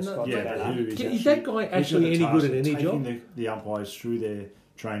under right. Brad And Scott. Yeah, don't but know. who is Is that guy actually who's got any the good at task any of job? taking the umpires through their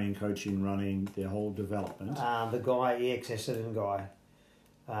training, coaching, running, their whole development? The guy, the ex-Essendon guy,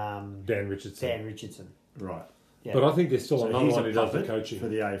 Dan Richardson. Dan Richardson. Right. Yeah. But I think there's still So another he's one a who does the puppet coaching. for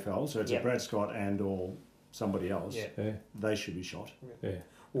the AFL, so it's Yep. a Brad Scott and or somebody else. Yeah. Yeah, They should be shot. yeah.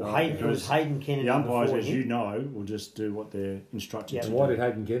 Well, it was Hayden Kennedy The umpires, before as him. you know, will just do what they're instructed Yeah. to And why do. did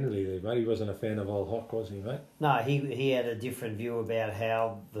Hayden Kennedy leave, mate? He wasn't a fan of old Hock, was he, mate? No, he had a different view about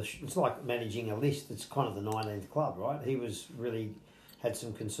how it's like managing a list. It's kind of the 19th club, right? He was really had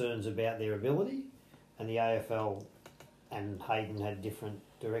some concerns about their ability, and the AFL and Hayden had different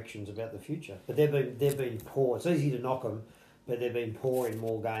directions about the future. But they've been poor. It's easy to knock them, but they've been poor in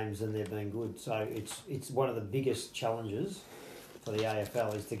more games than they've been good. So it's one of the biggest challenges for the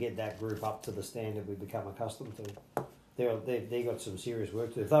AFL is to get that group up to the standard we've become accustomed to. They've got some serious work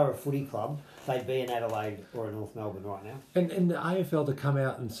to do. If they were a footy club, they'd be in Adelaide or in North Melbourne right now. And the AFL to come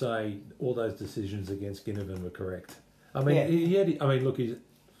out and say all those decisions against Ginnivan were correct. I mean, Yeah.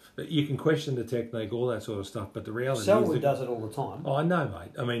 you can question the technique, all that sort of stuff, but the reality Selwood is... does it all the time. Oh, I know,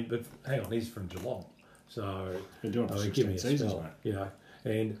 mate. I mean, but hang on, he's from Geelong. So, Been doing it for give me 16 a seasons, spell, mate. you know.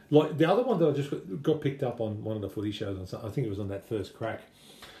 And like the other one that I just got picked up on one of the footy shows, I think it was on that first crack.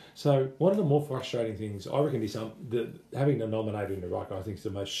 So one of the more frustrating things, I reckon, is having the nominator in the ruck. I think is the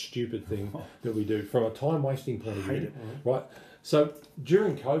most stupid thing that we do from a time wasting point of view. Right. So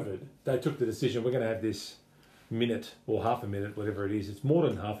during COVID, they took the decision we're going to have this minute or half a minute, whatever it is. It's more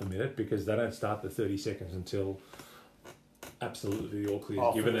than half a minute because they don't start the 30 seconds until absolutely all clear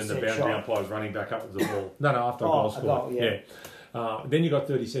is given and the boundary umpire is running back up with the ball. No, after a goal scored. Then you got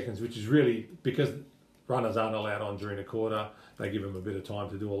 30 seconds, which is really because runners aren't allowed on during a quarter. They give them a bit of time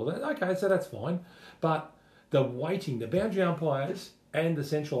to do all of that. Okay, so that's fine. But the waiting, the boundary umpires and the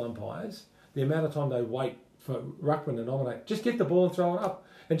central umpires, the amount of time they wait for ruckman to nominate, just get the ball and throw it up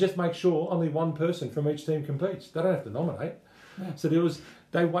and just make sure only one person from each team competes. They don't have to nominate. Yeah. So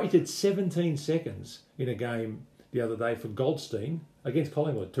they waited 17 seconds in a game the other day for Goldstein against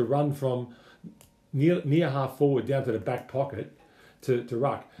Collingwood to run from near half forward down to the back pocket to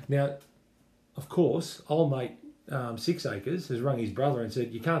ruck. Now, of course, old mate 6 Acres has rung his brother and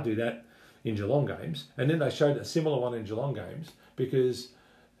said, you can't do that in Geelong games. And then they showed a similar one in Geelong games because,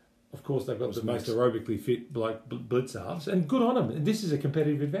 of course, they've got the most aerobically fit blitz halves. And good on them. This is a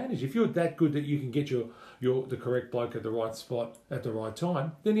competitive advantage. If you're that good that you can get the correct bloke at the right spot at the right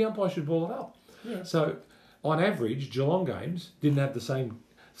time, then the umpire should ball it up. Yeah. So, on average, Geelong games didn't have the same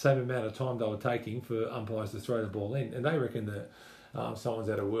amount of time they were taking for umpires to throw the ball in. And they reckon that someone's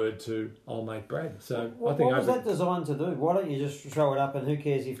had a word to old mate Brad. So what was that designed to do? Why don't you just throw it up and who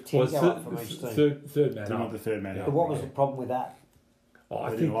cares if 10 go up from each team? Third man up. The third man up. But what was the problem with that?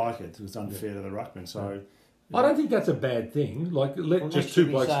 I didn't like it. It was unfair to the ruckman. So I don't think that's a bad thing. Like just two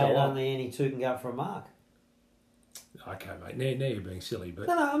blokes go up. Only any two can go up for a mark. Okay, mate. Now you're being silly, but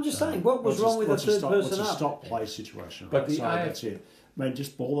no, I'm just saying. What was wrong with the third person up? It's a stop play situation. But right? That's it. Mate,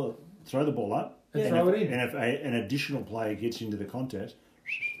 just throw the ball up. And throw it in. And if an additional player gets into the contest,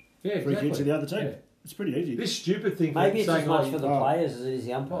 free kick to the other team. Yeah. It's pretty easy. This stupid thing. Maybe it's as much for the players as it is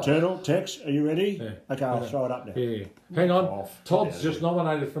the umpires. Turtle, Tex, are you ready? Yeah. Okay, I'll throw it up now. Yeah. Hang on. Todd's just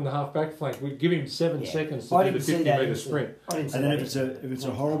nominated from the half-back flank. We give him 7 seconds to do the 50-metre sprint. And then if it's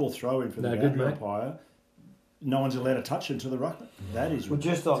a horrible throw-in for the boundary umpire, no one's allowed to touch it to the ruckman. That is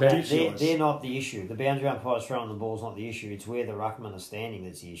just on that, they're not the issue. The boundary umpires throwing the ball's not the issue. It's where the ruckmen are standing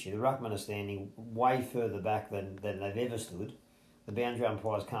that's the issue. The ruckmen are standing way further back than they've ever stood. The boundary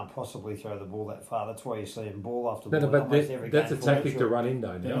umpires can't possibly throw the ball that far. That's why you see them ball after ball. But that's a tactic to run in,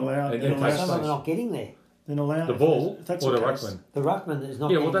 though. Some of them are not getting there. Then allow the ball or the ruckman. The ruckman is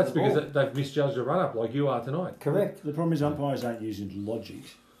not. Yeah, well, that's because they've misjudged the run-up, like you are tonight. Correct. The problem is umpires aren't using logic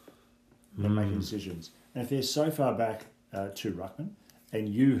when making decisions. And if they're so far back to ruckman, and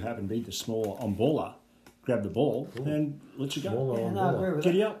you happen to be the smaller on baller, grab the ball, then let you go. I agree with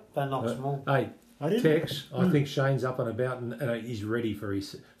that. Get up. Don't knock small. Hey, Tex, I think Shane's up and about and he's ready for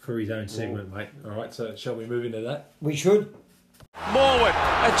his own segment, mate. All right, so shall we move into that? We should. Morwood,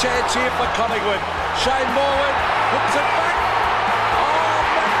 a chance here for Collingwood. Shane Morwood hooks it back. Oh,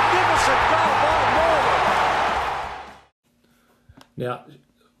 magnificent goal by Morwood. Now,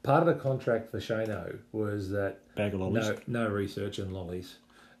 part of the contract for Shano was that bag of lollies. No research and lollies.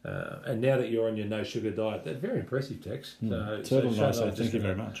 And now that you're on your no sugar diet, that's very impressive, Tex. So thank you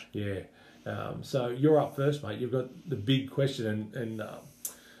very much. Yeah. So you're up first, mate. You've got the big question, and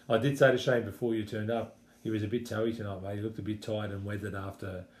I did say to Shane before you turned up, he was a bit toey tonight, mate. He looked a bit tired and weathered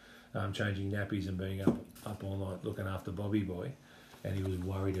after changing nappies and being up all night looking after Bobby Boy, and he was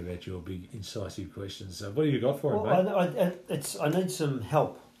worried about your big incisive questions. So what have you got for him, mate? I need some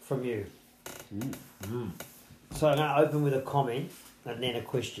help from you. So I'm going to open with a comment and then a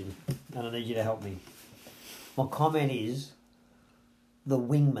question, and I need you to help me. My comment is the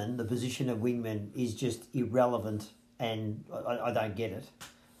wingman, the position of wingman is just irrelevant, and I don't get it.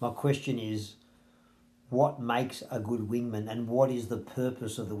 My question is, what makes a good wingman, and what is the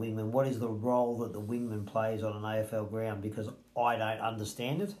purpose of the wingman? What is the role that the wingman plays on an AFL ground? Because I don't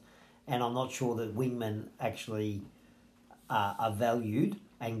understand it, and I'm not sure that wingmen actually are valued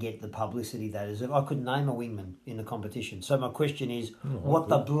and get the publicity they deserve. I couldn't name a wingman in the competition. So my question is, what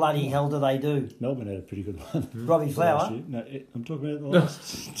the bloody hell do they do? Melbourne had a pretty good one. Robbie Flower? No, I'm talking about the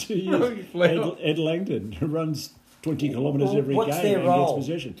last 2 years. Ed Langdon, who runs 20 kilometres every game and role? gets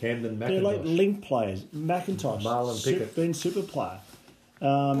possession. Camden McIntosh. They're like link players. McIntosh. Marlon Pickett. Been super player.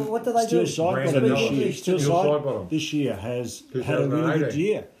 What do they do? Sidebottom this year has had a really good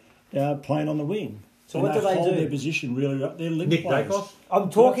year playing on the wing. So what do they hold do? Their position really up. They're link Nick players. Dacos? I'm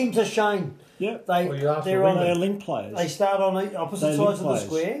talking to Shane. Yep. They're link players. They start on the opposite sides of the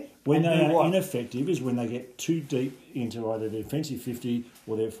square. When they are ineffective is when they get too deep into either their defensive 50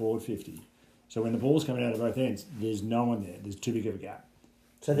 or their forward 50. So when the ball's coming out of both ends, there's no one there. There's too big of a gap.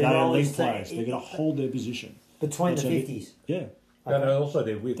 So they are link players. They're going to hold their position. Between the 50s? Yeah. No, also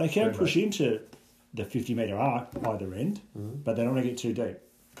their width. They can too, push mate. into the 50-metre arc either end, but they don't want to get too deep.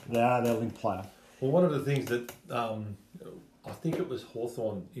 They are their link player. Well, one of the things that I think it was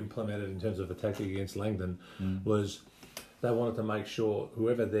Hawthorn implemented in terms of a tactic against Langdon was they wanted to make sure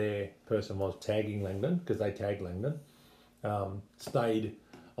whoever their person was tagging Langdon, because they tagged Langdon, stayed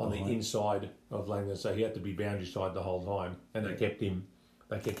on the inside of Langdon, so he had to be boundary side the whole time, and they kept him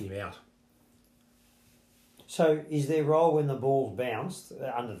out. So is their role when the ball's bounced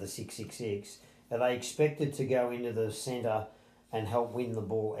under the 666? Are they expected to go into the centre and help win the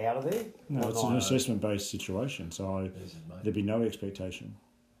ball out of there? No, it's an assessment-based situation, so there'd be no expectation.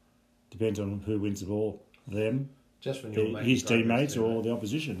 Depends on who wins the ball, them, Just when you're his teammates, or the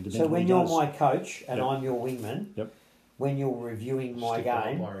opposition. Depends so what when he you're does. my coach and I'm your wingman, when you're reviewing my Stick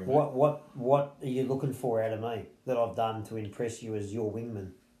game, on worrying, what are you looking for out of me that I've done to impress you as your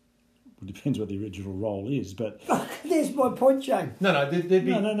wingman? It depends what the original role is, but There's my point, Shane. No, there'd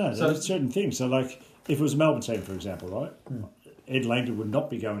be... no. So, There's certain things. So, like, if it was a Melbourne team, for example, right? Ed Langdon would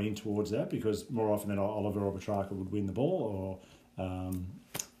not be going in towards that because more often than not, Oliver or Petrarca would win the ball, or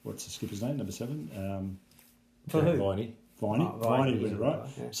what's the skipper's name, number 7? For who? Viney. Viney would win it, right?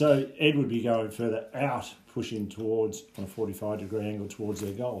 Yeah. So Ed would be going further out, pushing towards, on a 45-degree angle towards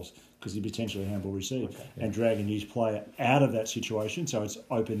their goals, because he potentially handball received, and dragging his player out of that situation, so it's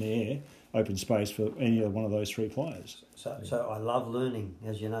open air, open space for any one of those three players. So I love learning,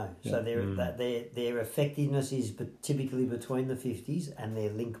 as you know. So their effectiveness is typically between the 50s and their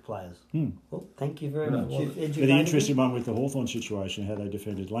link players. Well, thank you very much. You've But educated the interesting me. one with the Hawthorn situation, how they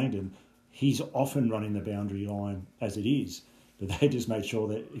defended Langdon, he's often running the boundary line as it is, but they just made sure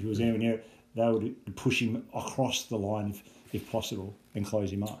that if he was anywhere near it, they would push him across the line if possible and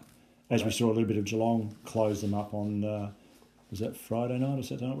close him up. As we saw a little bit of Geelong close them up on, was that Friday night or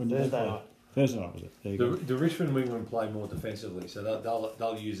Saturday night? When Thursday night. Thursday night, was it? There you go. The Richmond wingmen play more defensively, so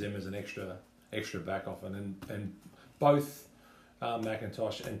they'll use them as an extra back often, and both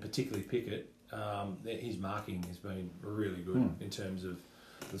McIntosh and particularly Pickett, his marking has been really good in terms of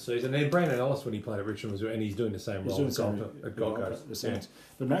the season. And Brandon Ellis, when he played at Richmond, and he's doing the same role at Gold Coast. The Saints.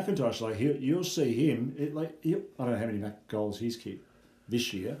 But McIntosh, like you'll see him. I don't know how many goals he's kicked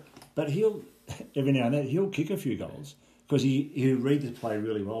this year, but he'll every now and then he'll kick a few goals because he'll read the play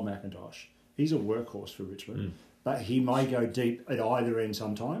really well. McIntosh, he's a workhorse for Richmond, but he may go deep at either end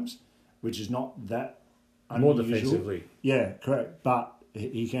sometimes, which is not that More unusual. defensively. Yeah, correct. But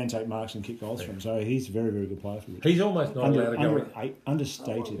he can take marks and kick goals from him, so he's a very, very good player for Richmond. He's almost not allowed to go.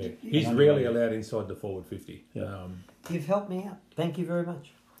 Understated. He's rarely allowed inside the forward 50. Yeah. You've helped me out. Thank you very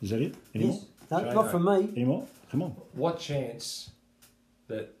much. Is that it? Any more? Yes. No, not from me. Any more? Come on. What chance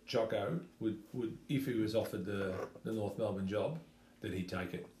that Jocko would if he was offered the North Melbourne job, that he'd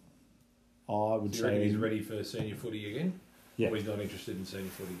take it? I would Do you reckon say he's ready for senior footy again? Yeah. Or he's not interested in senior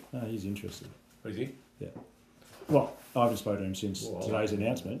footy? No, he's interested. Is he? Yeah. Well, I haven't spoken to him since Well, today's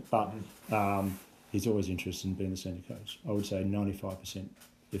announcement, but he's always interested in being the senior coach. I would say 95%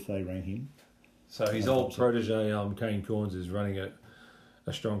 if they rang him. So his old protege, Kane Corns, is running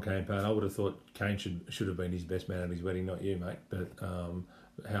a strong campaign. I would have thought Kane should have been his best man at his wedding, not you, mate. But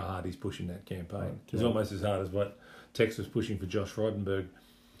how hard he's pushing that campaign. It's almost as hard as what Tex was pushing for Josh Frydenberg.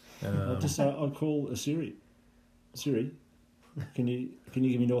 I'd call Siri. Siri, can you give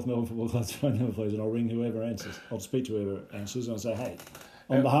me North Melbourne Football Club's phone number, please, and I'll ring whoever answers. I'll speak to whoever answers and I'll say, hey,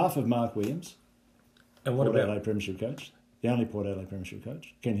 on behalf of Mark Williams, And what Port about Adelaide Premiership coach, the only Port Adelaide Premiership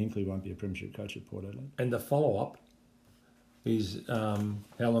coach, Ken Hinkley won't be a Premiership coach at Port Adelaide. and the follow up is how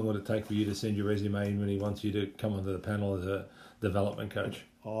long would it take for you to send your resume in when he wants you to come onto the panel as a development coach?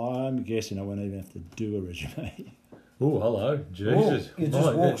 I'm guessing I won't even have to do a resume. Oh, hello, Jesus! You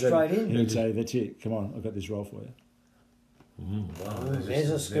just walk straight in. He'd say, that's it, come on, I've got this role for you. Wow,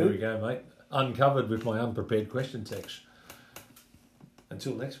 There's a There we scoop. go, mate. Uncovered with my unprepared question text.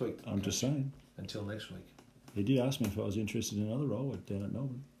 Until next week. I'm just saying. Until next week. He did ask me if I was interested in another role down at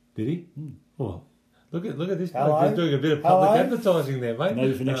Melbourne. Did he? Oh, look at this Hello? bloke. He's doing a bit of public Hello? advertising there, mate.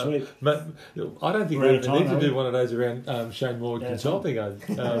 Maybe for next week. But I don't think We're we out of even need time, to are do we? one of those around Shane Ward Yeah, Consulting.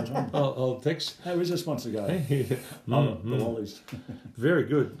 I'll text. How is this sponsor going? The Lollies. Very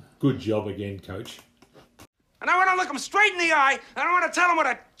good. Good job again, Coach. And I want to look him straight in the eye, and I want to tell him what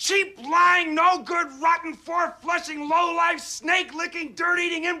a cheap, lying, no-good, rotten, four-flushing, low-life, snake-licking,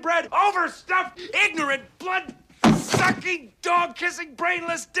 dirt-eating, inbred, overstuffed, ignorant, blood-sucking, dog-kissing,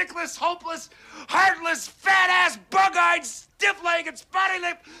 brainless, dickless, hopeless, heartless, fat-ass, bug-eyed, stiff-legged,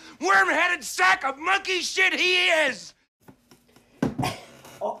 spotty-lipped, worm-headed sack of monkey shit he is!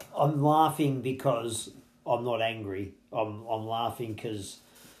 I'm laughing because I'm not angry. I'm laughing because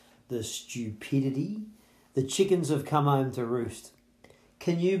the stupidity The chickens have come home to roost.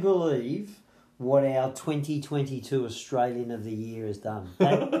 Can you believe what our 2022 Australian of the Year has done?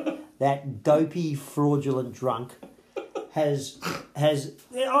 That dopey, fraudulent drunk has.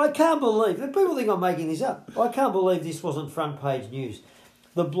 I can't believe. People think I'm making this up. I can't believe this wasn't front page news.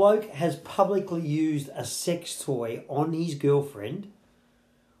 The bloke has publicly used a sex toy on his girlfriend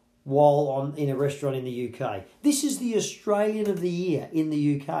while in a restaurant in the UK. This is the Australian of the Year in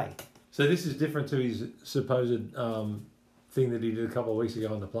the UK. So this is different to his supposed thing that he did a couple of weeks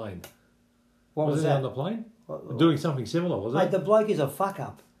ago on the plane. What was Wasn't that? he on the plane? Doing something similar, was Mate, it? the bloke is a fuck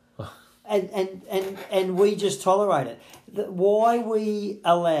up. And we just tolerate it. Why we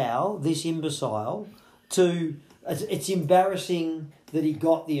allow this imbecile to... It's embarrassing that he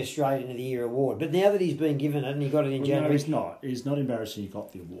got the Australian of the Year award. But now that he's been given it and he got it in January... No, it's not. It's not embarrassing he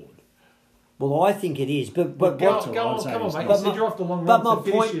got the award. Well, I think it is. But Go on, mate. But You said you're off the long But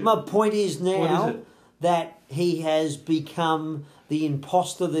run. my point is now What is it? that he has become the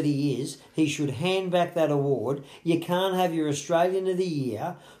imposter that he is. He should hand back that award. You can't have your Australian of the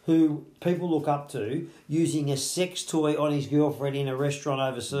Year, who people look up to, using a sex toy on his girlfriend in a restaurant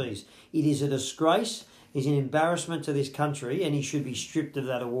overseas. It is a disgrace. It's an embarrassment to this country, and he should be stripped of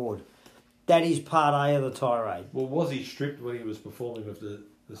that award. That is part A of the tirade. Well, was he stripped when he was performing with the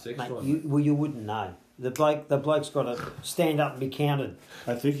sex Mate, toy? you wouldn't know. The bloke's got to stand up and be counted.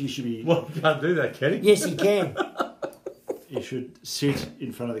 I think he should be... Well, he can't do that, can he? Yes, he can. He should sit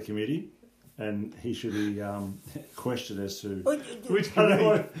in front of the committee and he should be questioned as to... Which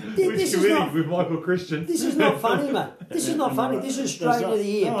committee? This is not- with Michael Christian? This is not funny, mate. This is not funny. This is Australian of the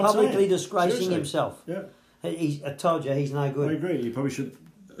Year, No, I'm publicly saying, disgracing seriously. himself. Yeah, I told you, he's no I good. agree. You probably should...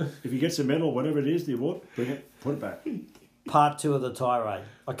 If he gets a medal, whatever it is, the award, bring it, put it back. Part 2 of the tirade.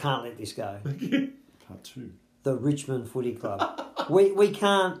 I can't let this go. Part 2. The Richmond Footy Club. We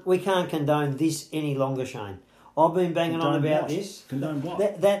can't condone this any longer, Shane. I've been banging on about this. Condone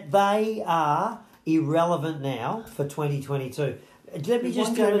what? That they are irrelevant now for 2022. Let me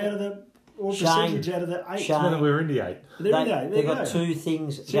just tell out of you. the... Or Shane, percentage out of the 8. Shane. No, we're in the 8. They're in the 8. There They've you got go. two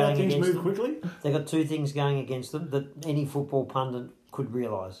things See how going things against move them. quickly? They've got two things going against them that any football pundit could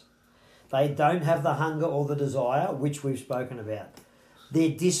realise. They don't have the hunger or the desire, which we've spoken about. Their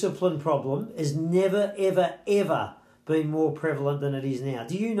discipline problem has never, ever, ever been more prevalent than it is now.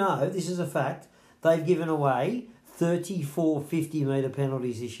 Do you know, this is a fact, they've given away 34 50-metre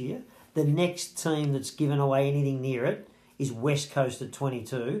penalties this year. The next team that's given away anything near it is West Coast at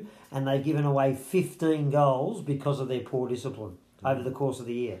 22, and they've given away 15 goals because of their poor discipline over the course of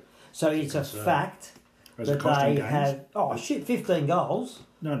the year. So it's a fact Has it that cost them they games? have... Oh, shit, 15 goals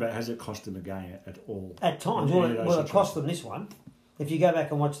No, but has it cost them a game at all? at times. In Well, any of it those cost them this one. If you go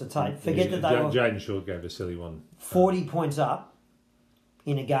back and watch the tape, forget that they were Jaden Short gave a silly one. 40 points up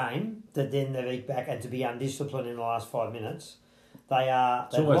in a game that then they've eked back, and to be undisciplined in the last 5 minutes. They've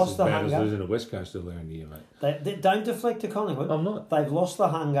It's almost lost as the bad as hunger. losing to West Coast earlier in the year, mate. They don't deflect to Collingwood. I'm not. They've lost the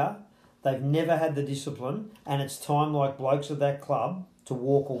hunger. They've never had the discipline, and it's time, like blokes at that club, to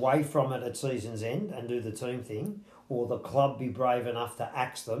walk away from it at season's end and do the team thing, or the club be brave enough to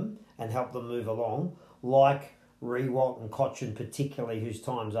axe them and help them move along, like Rewalt and Cochin particularly, whose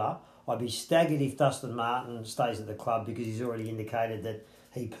time's up. I'd be staggered if Dustin Martin stays at the club because he's already indicated that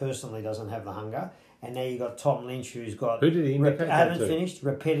he personally doesn't have the hunger. And now you've got Tom Lynch, who's got... Who did he indicate I haven't that to? finished.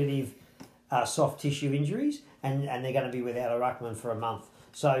 Repetitive soft tissue injuries, and they're going to be without a ruckman for a month.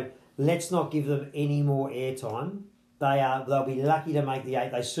 So let's not give them any more airtime. They'll be lucky to make the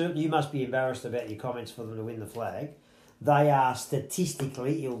 8. You must be embarrassed about your comments for them to win the flag. They are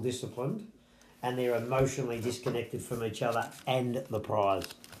statistically ill-disciplined, and they're emotionally disconnected from each other and the prize.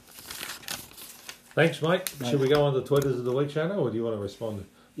 Thanks, mate. Should we go on to Tweeters of the Week, Shana, or do you want to respond?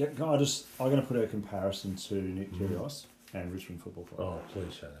 Yeah, I'm going to put a comparison to Nick Kyrgios and Richmond Football Club. Oh,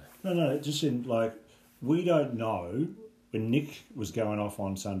 please, Shana. No, just in, like, we don't know when Nick was going off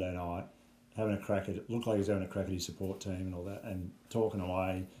on Sunday night, having a crack at it, looked like he was having a crack at his support team and all that, and talking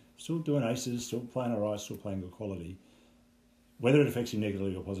away, still doing aces, still playing all right, still playing good quality. Whether it affects him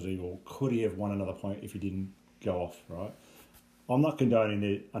negatively or positively, or could he have won another point if he didn't go off, right? I'm not condoning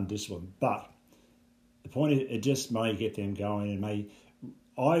their undiscipline, but the point is, it just may get them going and may...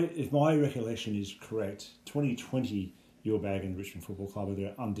 if my recollection is correct, 2020, your bag in Richmond Football Club,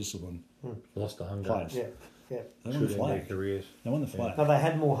 they're undisciplined Lost the hunger. players. Yeah. They won the Should end their flag. careers. They won the flag. No, they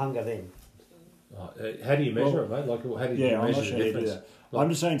had more hunger then. How do you measure it, mate? Like, how do you Yeah, I'm measure not sure the how you do difference? that. I'm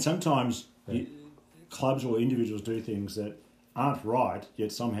just saying sometimes clubs or individuals do things that aren't right,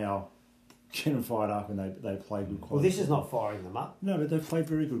 yet somehow get them fired up and they play good quality. Well, this is not firing them up. No, but they've played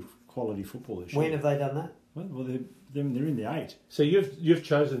very good quality football this year. When have they done that? Well, they're in the 8. So you've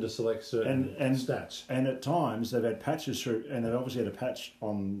chosen to select certain stats. And at times they've had patches through, and they've obviously had a patch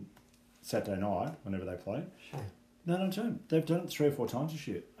on Saturday night whenever they play. Shame. No, they've done it 3 or 4 times this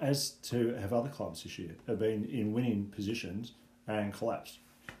year, as to have other clubs this year have been in winning positions and collapsed.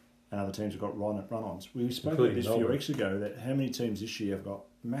 And other teams have got run-ons. We spoke about this a few weeks ago, that how many teams this year have got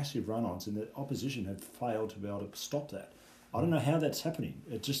massive run-ons and the opposition have failed to be able to stop that. I don't know how that's happening.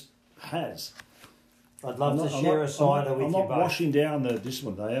 It just has. I'd love to share a cider with you both. I'm not washing down the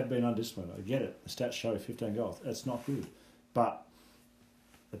discipline. They have been undisciplined. I get it. The stats show 15 goals. That's not good. But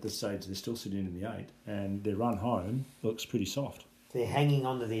at this stage, they're still sitting in the 8, and their run home looks pretty soft. They're hanging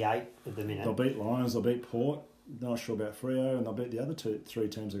on to the 8 at the minute. They'll beat Lions, they'll beat Port. Not sure about Freo, and they'll beat the other 3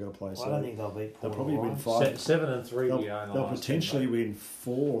 teams they've got to play. Well, I don't think they'll beat Port. They'll probably win 5. 7 and 3 They'll potentially win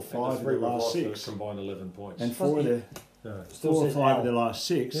 4 or 5 of their last 6. Combined 11 points. And 4 of their... No. 4 or 5 of their last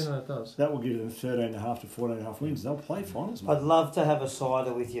 6. Yeah, no, it does. That will give them 13.5 to 14.5 wins. They'll play finals, mate. I'd love to have a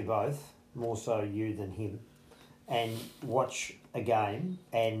cider with you both, more so you than him, and watch a game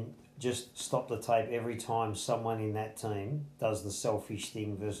and just stop the tape every time someone in that team does the selfish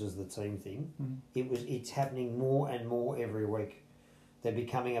thing versus the team thing. It's happening more and more every week. They're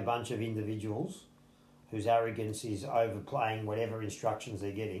becoming a bunch of individuals whose arrogance is overplaying whatever instructions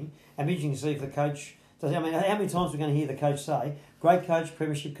they're getting. And interesting to see if the coach does. I mean, how many times we're going to hear the coach say, "Great coach,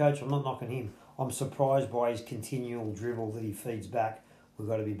 premiership coach." I'm not knocking him. I'm surprised by his continual dribble that he feeds back. We've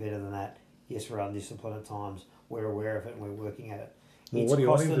got to be better than that. Yes, we're undisciplined at times. We're aware of it and we're working at it. Well, what do you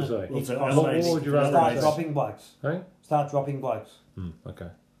want him to say? It's What would you rather start say? dropping blokes. Hey? Start dropping blokes. Okay.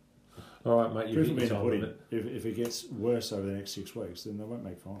 All right, mate. You've hit your time with it. If it gets worse over the next 6 weeks, then they won't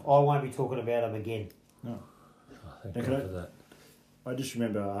make finals. I won't be talking about them again. No. Thank God for that. I just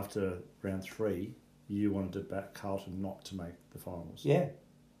remember after round 3, you wanted to back Carlton not to make the finals. Yeah.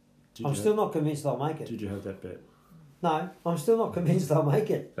 I'm still not convinced they'll make it. Did you have that bet? No, I'm still not convinced they'll make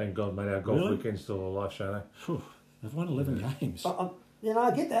it. Thank God, mate. Our golf weekend's still alive, Shano. They've won 11 games. I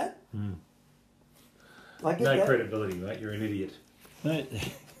get that. I get no that. credibility, mate. You're an idiot. Now,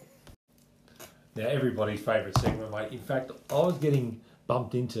 everybody's favourite segment, mate. In fact, I was getting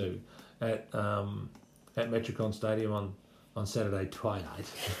bumped into at Metricon Stadium on Saturday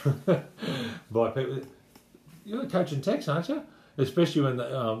twilight by people. You're coaching Tex, aren't you? Especially when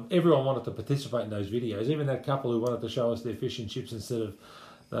everyone wanted to participate in those videos. Even that couple who wanted to show us their fish and chips instead of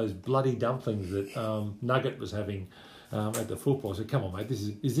those bloody dumplings that Nugget was having at the football. I said, come on, mate,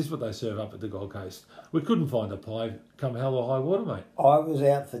 is this what they serve up at the Gold Coast? We couldn't find a pie come hell or high water, mate. I was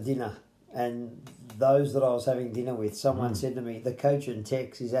out for dinner, and those that I was having dinner with, someone said to me, the coach and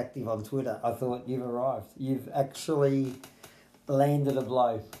Tex is active on Twitter. I thought, you've arrived. You've actually landed a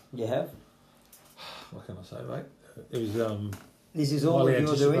blow. You have? What can I say, mate? It was... This is all of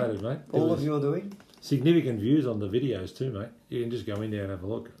your doing? Mate. All of your doing? Significant views on the videos too, mate. You can just go in there and have a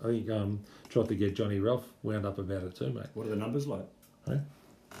look. I think tried to get Johnny Ralph wound up about it too, mate. What are the numbers like? Hey?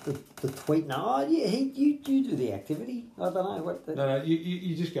 The tweet? No, yeah, you do the activity. I don't know what. No,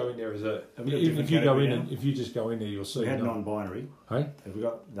 you just go in there as a. If you just go in there, you'll see. We had non-binary. Hey, have we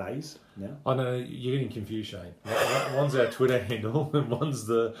got days now? I know you're getting confused, Shane. One's our Twitter handle, and one's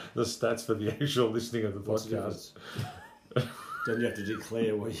the stats for the actual listening of the podcast. Don't you have to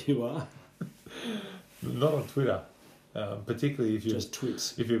declare where you are? Not on Twitter, particularly if you just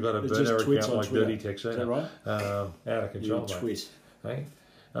tweets. If you've got a burner account like Twitter. Dirty Tex, is that right? Out of control, you tweet. Hey?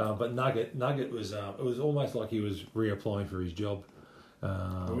 But Nugget was it was almost like he was reapplying for his job.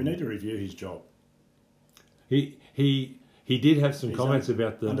 Well, we need to review his job. He did have some comments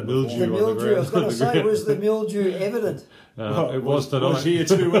about the mildew. The mildew. I was going to say, was the mildew evident? It was tonight. I was here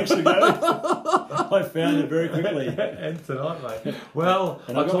 2 weeks ago. I found it very quickly. And tonight, mate. Well,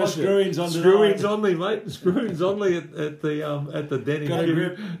 and I got my screw-ins on tonight. Screw-ins only, mate. Screw-ins only at the den. Got a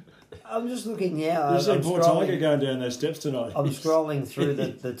grip. I'm just looking now. You see poor Tiger going down those steps tonight. I'm scrolling through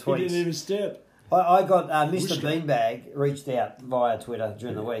the tweets. He didn't even step. I got Mr. Beanbag reached out via Twitter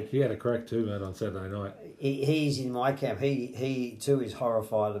during the week. He had a crack too, mate, on Saturday night. He's in my camp. He too is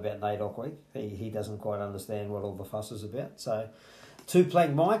horrified about NAIDOC week. He doesn't quite understand what all the fuss is about. So,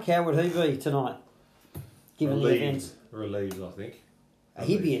 two-plank Mike, how would he be tonight? Given the events, relieved, I think.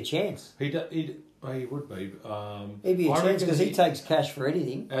 He'd be a chance. He would be. He'd be a chance because he takes cash for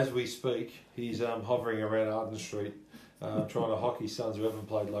anything. As we speak, he's hovering around Arden Street, trying to hock his sons who haven't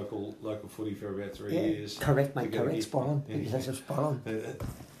played local footy for about 3 years. Correct, mate. Correct. Spot on. That's a spot on.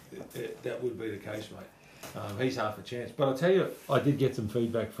 That would be the case, mate. He's half a chance. But I'll tell you, I did get some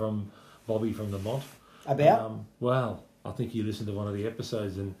feedback from Bobby from the Mont. About? Well, I think he listened to one of the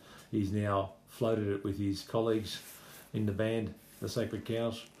episodes and he's now floated it with his colleagues in the band, the Sacred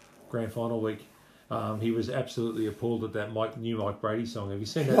Cows, grand final week. he was absolutely appalled at that new Mike Brady song. Have you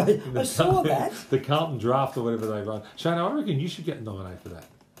seen that? I saw that. The Carlton Draft or whatever they run. Shane, I reckon you should get nominated for that.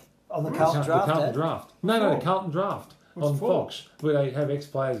 On the Carlton Draft? The Carlton Draft. No, the Carlton Draft. What's on for? Fox, where they have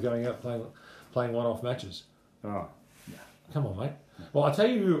ex-players going out playing one-off matches. Oh, come on, mate. Well, I tell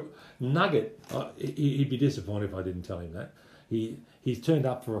you who, Nugget, he'd be disappointed if I didn't tell him that. He's turned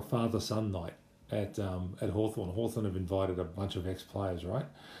up for a father-son night at Hawthorn. Hawthorn have invited a bunch of ex-players, right?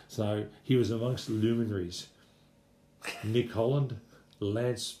 So he was amongst luminaries. Nick Holland,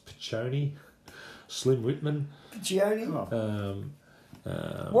 Lance Piccioni, Slim Whitman. Piccioni?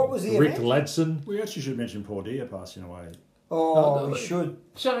 What was the Rick event? Ladson. We actually should mention poor Dia passing away. Oh, we should.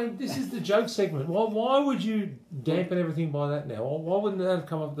 Shane, this is the joke segment. Why would you dampen everything by that now? Why wouldn't that have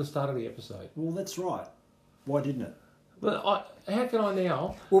come up at the start of the episode? Well, that's right. Why didn't it? But how can I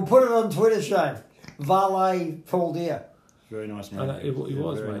now? We'll put it on Twitter, Shane. Valet Paul Deere. Very nice man. He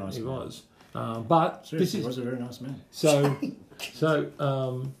was, very mate. nice He man. was. But Seriously, this he was a very nice man.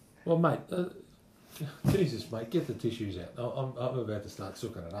 Well, mate, Jesus, mate, get the tissues out. I'm about to start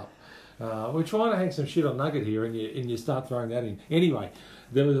sucking it up. We're trying to hang some shit on Nugget here, and you start throwing that in. Anyway,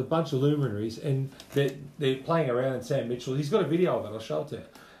 there was a bunch of luminaries, and they're playing around. And Sam Mitchell, he's got a video of it. I'll show it to you.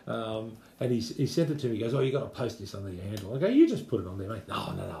 And he sent it to me. He goes, "Oh, you got to post this under your handle." I go, "You just put it on there, mate." No,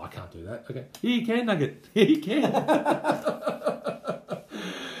 I can't do that. Okay, yeah, you can, Nugget. Yeah, you can.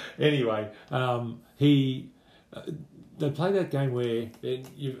 Anyway, they play that game where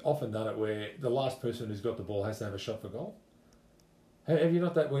you've often done it, where the last person who's got the ball has to have a shot for goal. Have you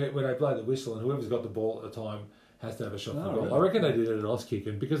not that where they blow the whistle and whoever's got the ball at the time has to have a shot for goal? Really? I reckon they did it at Auskick,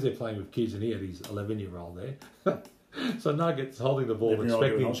 and because they're playing with kids and he had his 11-year-old there. So Nugget's holding the ball,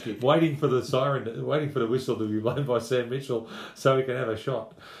 expecting, waiting for the siren, waiting for the whistle to be blown by Sam Mitchell so he can have a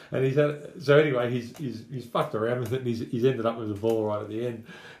shot. And he's fucked around with it, and he's ended up with the ball right at the end.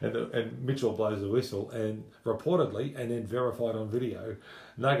 And Mitchell blows the whistle, and reportedly, and then verified on video,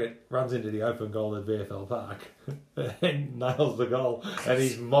 Nugget runs into the open goal at VFL Park and nails the goal, and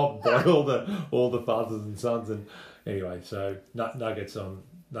he's mobbed by all the fathers and sons. And anyway, so Nuggets on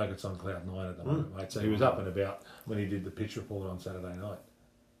cloud nine at the moment, mate. So he was up and about when he did the pitch report on Saturday night.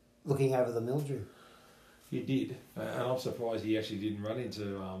 Looking over the mildew. He did, and I'm surprised he actually didn't run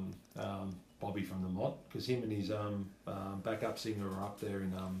into Bobby from the Mod, because him and his backup singer were up there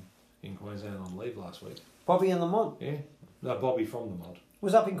in Queensland on leave last week. Bobby and the Mod? Yeah. No, Bobby from the Mod.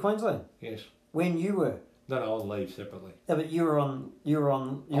 Was up in Queensland? Yes. When you were? No, on leave separately. Yeah, but you were in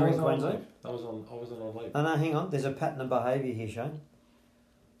Queensland? I wasn't on leave. No, hang on. There's a pattern of behaviour here, Shane.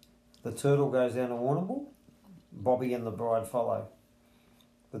 The turtle goes down to Warrnambool. Bobby and the bride follow.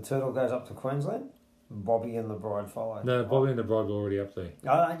 The turtle goes up to Queensland. Bobby and the bride follow. No, Bobby and the bride were already up there.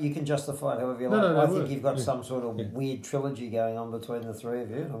 You can justify it however you like. No, I think you've got some sort of weird trilogy going on between the three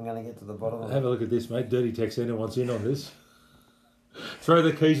of you. I'm going to get to the bottom of it. Have a look at this, mate. Dirty Texana wants in on this. Throw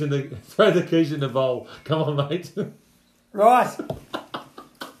the keys in the bowl. Come on, mate. Right.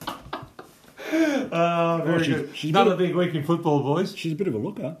 Very good. She's Another big week in football, boys. She's a bit of a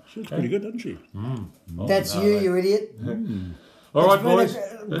looker. She looks pretty good, doesn't she? That's you idiot. All right, It's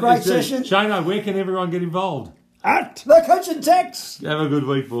been boys. a great session. Shano, where can everyone get involved? At The Coach and Tex. Have a good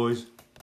week, boys.